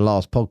commented on the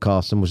last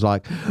podcast and was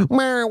like,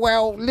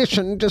 "Well,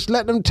 listen, just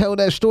let them tell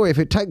their story. If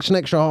it takes an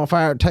extra half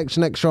hour, it takes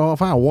an extra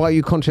half hour. Why are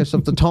you conscious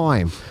of the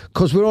time?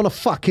 Because we're on a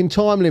fucking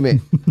time limit."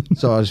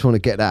 So I just want to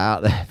get that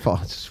out there. I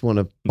just want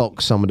to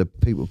box some of the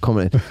people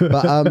commenting.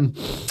 But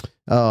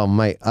oh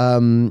mate,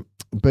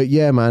 but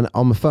yeah, man,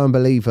 I'm a firm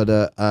believer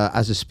that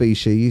as a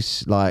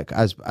species, like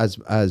as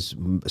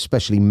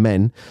especially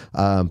men,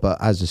 but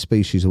as a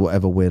species or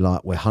whatever,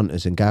 we're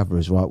hunters and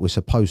gatherers, right? We're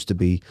supposed to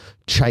be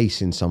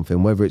chasing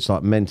something, whether it's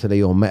like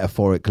mentally or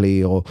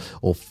metaphorically or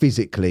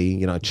physically,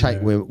 you know,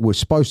 we're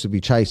supposed to be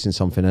chasing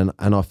something.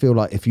 And I feel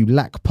like if you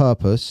lack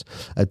purpose,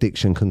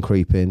 addiction can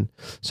creep in.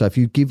 So if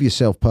you give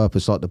yourself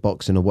purpose, like the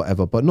boxing or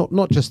whatever, but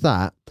not just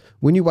that,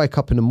 when you wake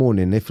up in the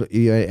morning, if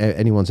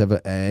anyone's ever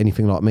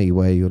anything like me,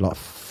 where you're like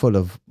full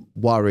of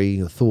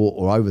worry or thought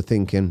or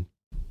overthinking,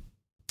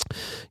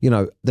 you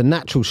know, the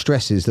natural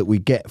stresses that we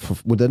get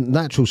the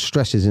natural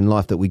stresses in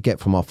life that we get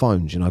from our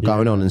phones, you know,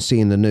 going on and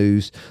seeing the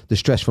news, the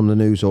stress from the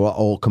news,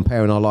 or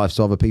comparing our lives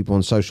to other people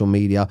on social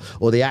media,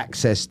 or the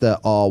access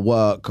that our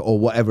work or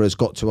whatever has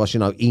got to us, you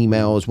know,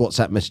 emails,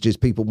 WhatsApp messages,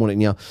 people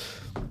wanting you.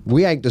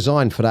 We ain't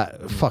designed for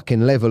that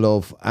fucking level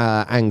of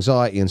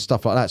anxiety and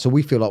stuff like that. So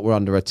we feel like we're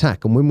under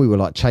attack. And when we were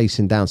like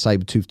chasing down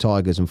saber-toothed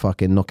tigers and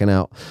fucking knocking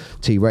out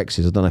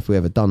T-Rexes, I don't know if we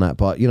ever done that,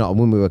 but you know,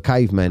 when we were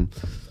cavemen,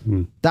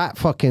 that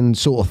fucking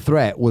sort of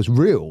threat was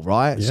real,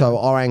 right? Yeah. So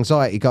our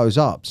anxiety goes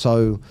up.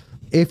 So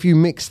if you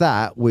mix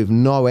that with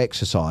no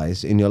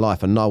exercise in your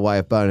life and no way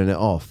of burning it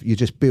off, you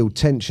just build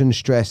tension,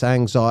 stress,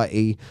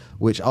 anxiety,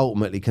 which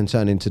ultimately can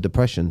turn into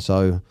depression.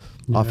 So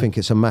I think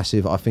it's a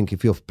massive, I think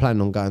if you're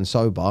planning on going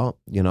sober,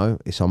 you know,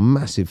 it's a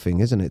massive thing,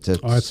 isn't it?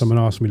 I had someone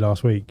ask me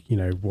last week, you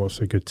know, what's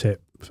a good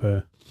tip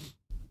for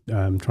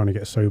trying to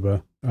get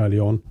sober early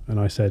on? And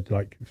I said,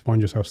 like,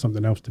 find yourself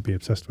something else to be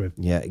obsessed with.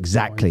 Yeah,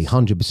 exactly.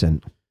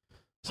 100%.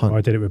 So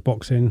I did it with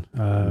boxing,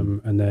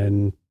 and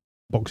then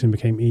boxing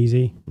became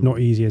easy.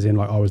 Not easy as in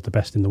like I was the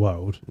best in the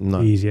world.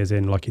 No. Easy as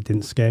in like it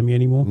didn't scare me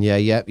anymore.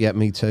 Yeah,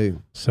 me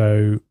too.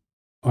 So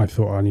I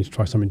thought I need to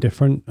try something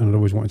different, and I'd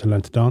always wanted to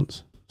learn to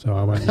dance. So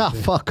I went.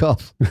 Fuck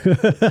off!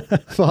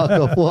 Fuck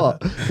off!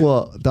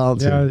 What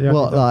dancing? Yeah,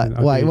 what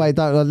like? Wait!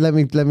 Don't let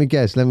me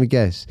guess.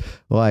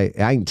 Wait, it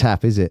ain't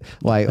tap, is it?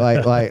 Wait!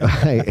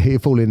 You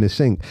fall in the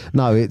sink.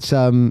 No, it's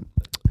Let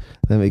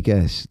me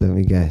guess.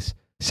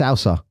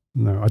 Salsa.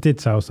 No, I did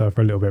salsa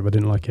for a little bit, but I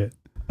didn't like it.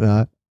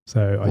 No.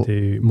 So I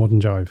do modern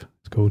jive.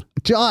 It's called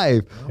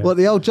jive. Yeah. What,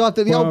 the old jive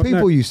that the old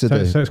people used to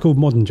do? So it's called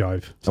modern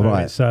jive. So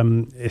right.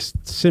 It's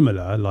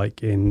similar,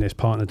 like in it's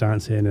partner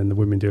dancing, and the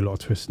women do a lot of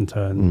twists and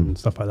turns and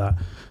stuff like that.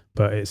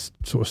 But it's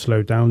sort of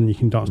slowed down. You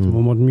can dance to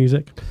more modern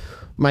music.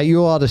 Mate,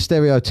 you are the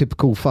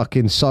stereotypical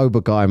fucking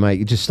sober guy, mate.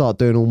 You just start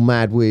doing all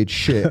mad, weird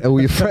shit.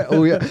 all your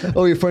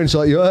friends are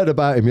like, you heard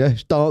about him, yeah?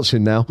 He's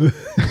dancing now.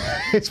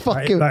 It's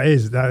fucking... That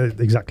is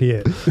exactly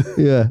it.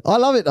 Yeah. I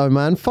love it, though,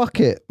 man. Fuck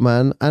it,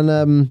 man.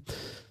 And,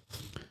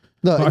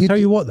 I tell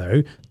you what,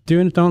 though,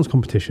 doing a dance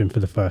competition for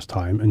the first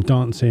time and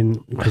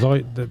dancing,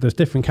 because there's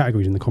different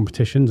categories in the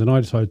competitions, and I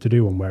decided to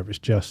do one where it's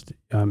just,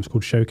 it's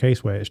called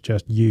Showcase, where it's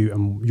just you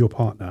and your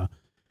partner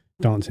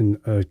dancing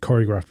a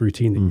choreographed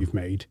routine that you've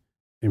made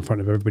in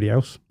front of everybody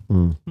else.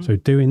 So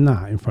doing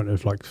that in front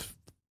of like,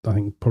 I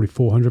think probably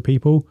 400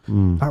 people,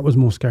 that was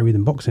more scary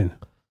than boxing.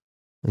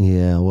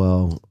 Yeah,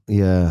 well,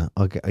 yeah,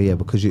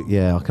 because I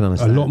can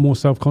understand. A lot more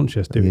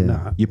self-conscious doing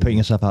that. You're putting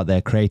yourself out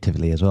there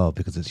creatively as well,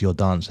 because it's your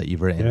dance that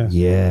you've written.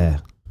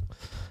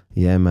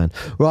 Yeah, man.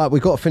 Right,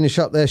 we've got to finish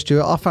up there,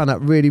 Stuart. I found that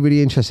really,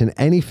 really interesting.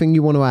 Anything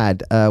you want to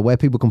add, where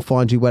people can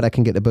find you, where they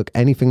can get the book,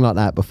 anything like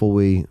that before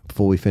we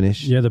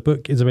finish? Yeah, the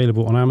book is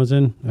available on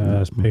Amazon,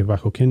 as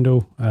paperback or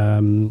Kindle,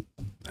 and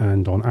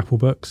on Apple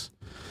Books.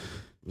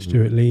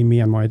 Stewart Lee, Me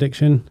and My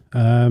Addiction.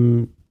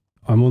 I'm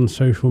on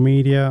social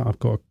media. I've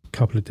got a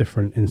couple of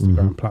different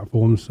Instagram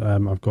platforms.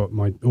 I've got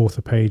my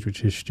author page,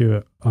 which is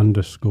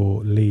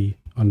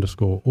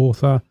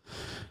Stewart_Lee_author.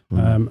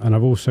 And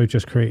I've also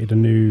just created a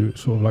new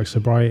sort of like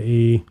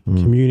sobriety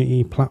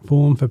community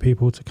platform for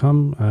people to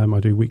come.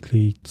 I do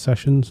weekly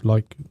sessions,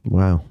 like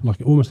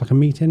almost like a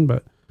meeting,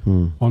 but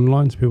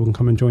online, so people can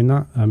come and join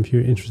that. If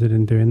you're interested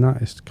in doing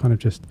that, it's kind of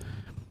just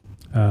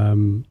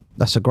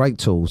that's a great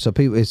tool. So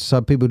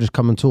people just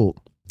come and talk.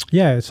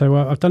 Yeah. So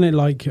I've done it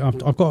like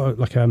I've got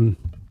like a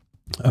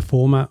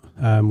format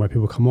where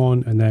people come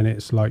on, and then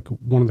it's like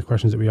one of the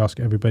questions that we ask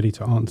everybody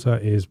to answer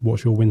is,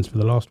 what's your wins for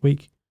the last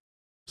week?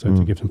 So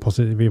to give some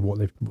positivity of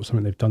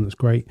something they've done that's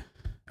great,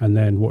 and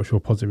then what's your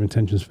positive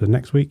intentions for the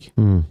next week?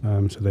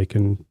 So they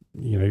can,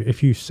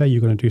 if you say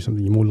you're going to do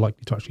something, you're more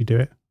likely to actually do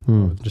it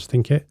rather than just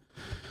think it.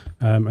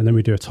 And then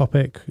we do a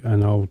topic,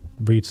 and I'll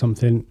read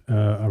something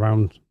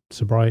around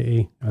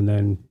sobriety, and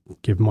then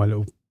give my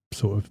little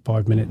sort of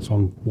 5 minutes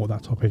on what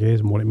that topic is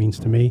and what it means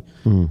to me,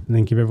 and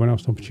then give everyone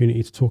else an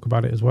opportunity to talk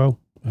about it as well.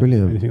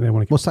 Brilliant. Anything they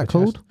want to. What's that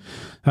called?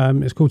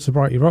 It's called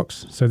Sobriety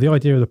Rocks. So the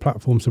idea of the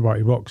platform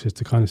Sobriety Rocks is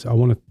to kind of, I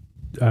want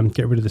to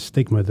get rid of the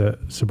stigma that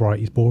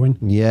sobriety is boring.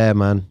 Yeah,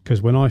 man.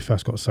 Because when I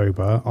first got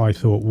sober, I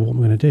thought, well, what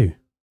am I going to do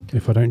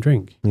if I don't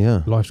drink?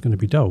 Yeah. Life's going to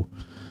be dull.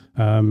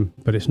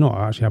 But it's not.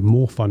 I actually have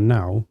more fun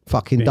now.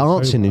 Fucking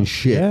dancing sober. and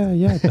shit.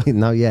 Yeah.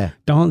 No, yeah.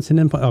 Dancing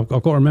and I've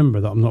got to remember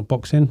that I'm not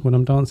boxing when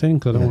I'm dancing,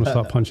 because I don't want to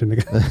start punching the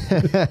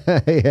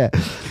guy.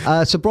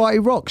 Yeah. Sobriety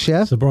Rocks,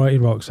 yeah? Sobriety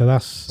Rocks. So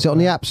that's. Is it on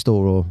the App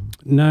Store or?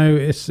 No,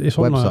 it's on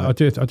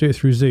Website? I do it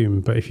through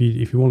Zoom. But if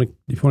you want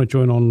to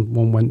join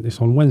on it's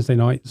on Wednesday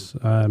nights,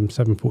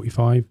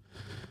 7:45.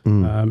 If you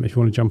want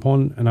to jump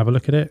on and have a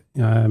look at it,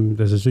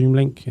 there's a Zoom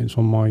link. It's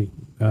on my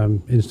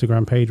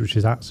Instagram page, which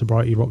is at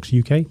Sobriety Rocks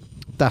UK.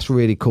 That's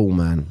really cool,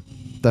 man.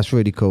 That's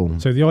really cool.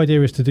 So the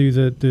idea is to do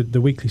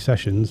the weekly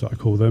sessions, I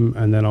call them,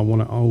 and then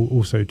I'll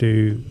also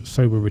do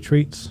sober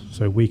retreats,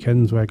 so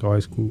weekends where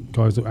guys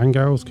and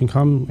girls can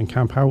come and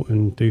camp out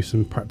and do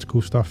some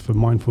practical stuff for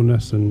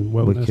mindfulness and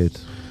wellness. Wicked.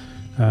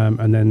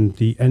 And then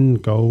the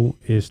end goal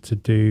is to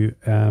do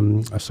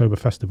a sober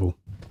festival.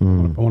 I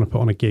want to put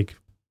on a gig,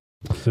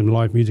 some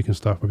live music and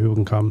stuff where people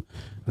can come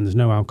and there's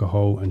no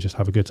alcohol and just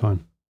have a good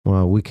time.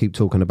 Well, we keep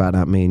talking about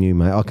that, me and you,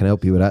 mate. I can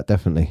help you with that,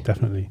 definitely.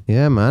 Definitely.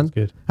 Yeah, man. That's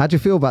good. How do you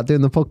feel about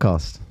doing the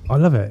podcast? I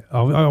love it.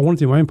 I want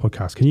to do my own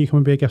podcast. Can you come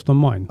and be a guest on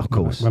mine? Of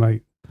course. When I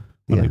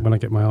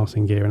get my arse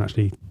in gear and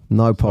actually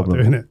no problem.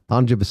 doing it.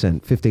 100%.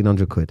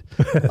 1,500 quid.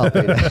 I'll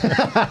be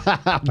there.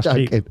 I'm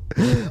joking.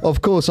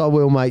 Of course I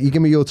will, mate. You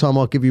give me your time,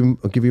 I'll give you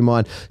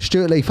mine.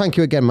 Stuart Lee, thank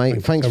you again,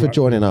 mate. Thanks for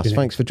joining us.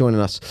 Thanks for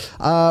joining us.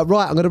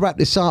 Right, I'm going to wrap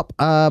this up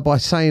by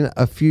saying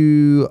a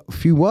few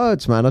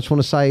words, man. I just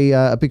want to say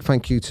a big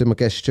thank you to my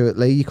guest, Stuart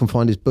Lee. You can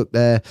find his book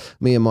there,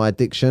 Me and My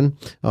Addiction.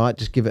 All right,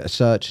 just give it a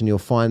search and you'll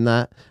find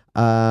that.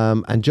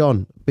 And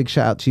John, big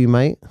shout out to you,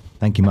 mate.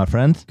 Thank you, my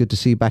friend. Good to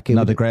see you back in.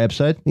 Another great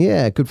episode.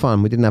 Yeah, good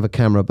fun. We didn't have a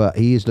camera, but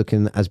he is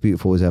looking as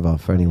beautiful as ever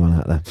for anyone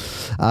out there.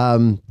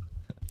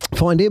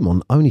 Find him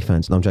on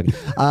OnlyFans. No, I'm joking.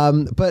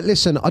 But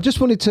listen, I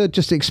just wanted to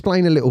just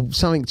explain a little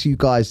something to you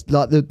guys.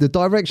 Like the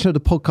direction of the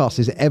podcast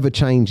is ever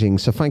changing.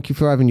 So thank you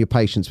for having your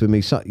patience with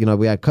me. So,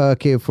 we had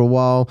Kirk here for a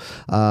while.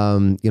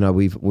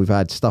 We've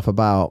had stuff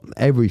about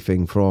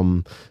everything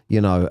from,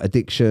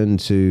 addiction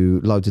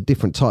to loads of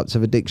different types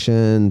of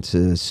addiction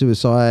to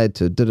suicide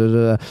to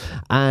da-da-da.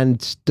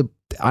 And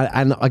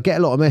I get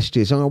a lot of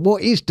messages. I'm like,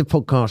 what is the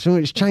podcast?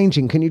 It's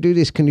changing. Can you do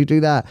this? Can you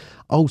do that?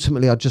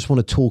 Ultimately, I just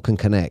want to talk and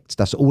connect.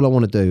 That's all I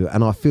want to do.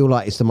 And I feel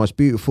like it's the most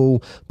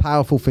beautiful,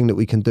 powerful thing that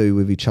we can do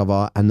with each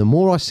other. And the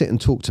more I sit and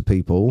talk to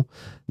people,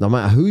 no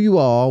matter who you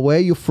are, where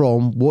you're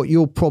from, what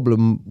your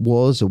problem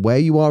was, or where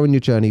you are in your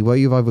journey, where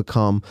you've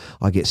overcome,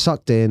 I get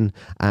sucked in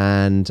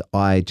and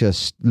I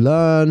just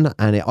learn,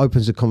 and it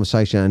opens a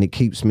conversation and it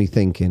keeps me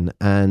thinking.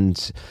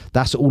 And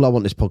that's all I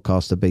want this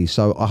podcast to be.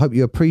 So I hope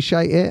you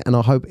appreciate it, and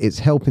I hope it's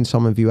helping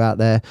some of you out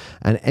there.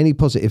 And any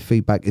positive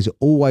feedback is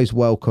always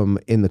welcome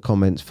in the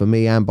comments for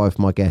me and both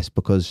my guests,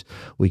 because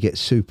we get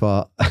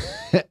super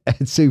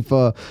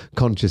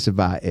conscious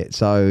about it.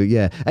 So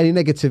yeah, any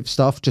negative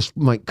stuff, just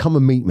come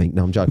and meet me.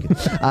 No, I'm joking.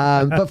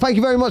 But thank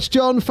you very much,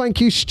 John.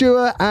 Thank you,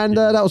 Stuart. And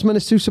that was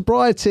Menace to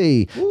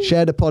Sobriety.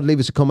 Share the pod, leave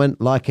us a comment,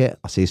 like it.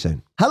 I'll see you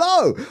soon.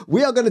 Hello,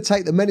 we are going to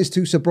take the Menace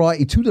to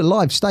Sobriety to the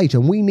live stage,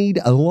 and we need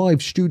a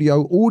live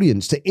studio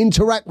audience to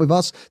interact with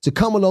us, to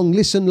come along,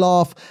 listen,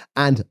 laugh,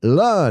 and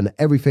learn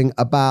everything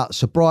about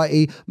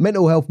sobriety,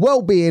 mental health,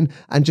 well-being,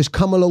 and just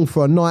come along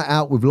for a night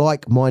out with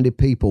like-minded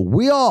people.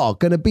 We are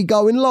going to be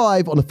going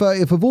live on the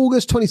 30th of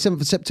August,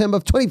 27th of September,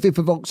 25th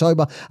of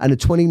October, and the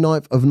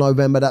 29th of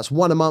November. That's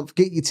one a month.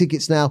 Get your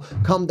tickets now.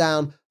 Come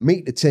down,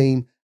 meet the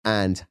team,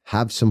 and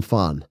have some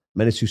fun.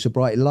 Menace to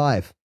Sobriety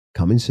Live,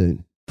 coming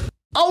soon.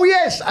 Oh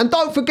yes, and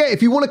don't forget,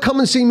 if you want to come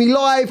and see me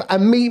live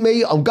and meet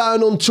me, I'm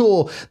going on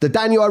tour. The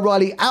Daniel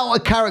O'Reilly Out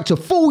of Character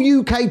full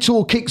UK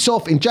tour kicks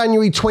off in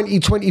January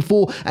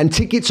 2024, and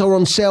tickets are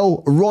on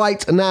sale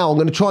right now. I'm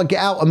going to try and get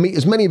out and meet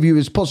as many of you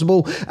as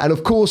possible, and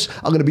of course,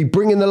 I'm going to be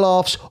bringing the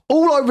laughs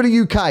all over the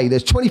UK.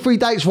 There's 23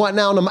 dates right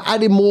now, and I'm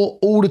adding more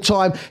all the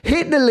time.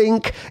 Hit the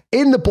link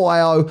in the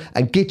bio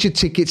and get your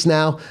tickets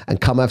now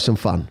and come have some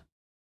fun.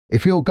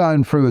 If you're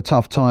going through a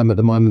tough time at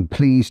the moment,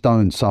 please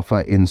don't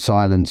suffer in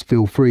silence.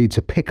 Feel free to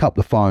pick up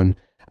the phone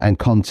and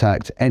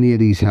contact any of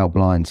these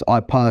helplines. I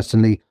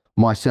personally,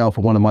 myself,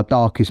 at one of my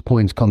darkest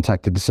points,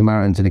 contacted the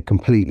Samaritans, and it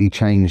completely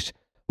changed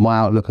my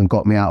outlook and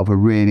got me out of a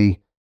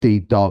really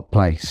deep, dark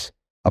place.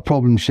 A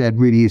problem shared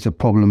really is a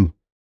problem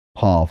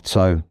halved.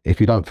 So if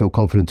you don't feel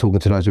confident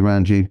talking to those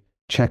around you,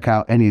 check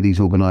out any of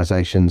these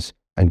organisations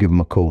and give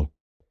them a call.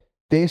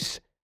 This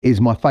is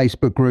my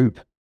Facebook group.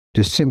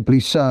 Just simply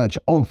search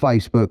on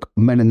Facebook,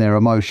 Men and Their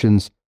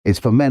Emotions. It's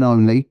for men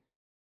only.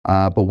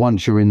 But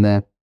once you're in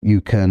there, you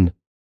can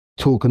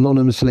talk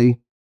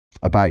anonymously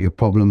about your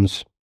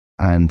problems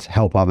and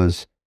help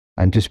others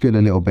and just feel a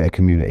little bit of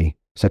community.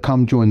 So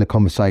come join the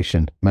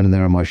conversation, Men and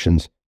Their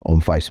Emotions,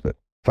 on Facebook.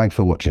 Thanks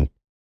for watching.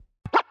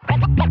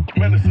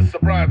 Menace to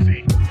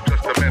sobriety.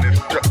 Just a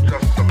menace.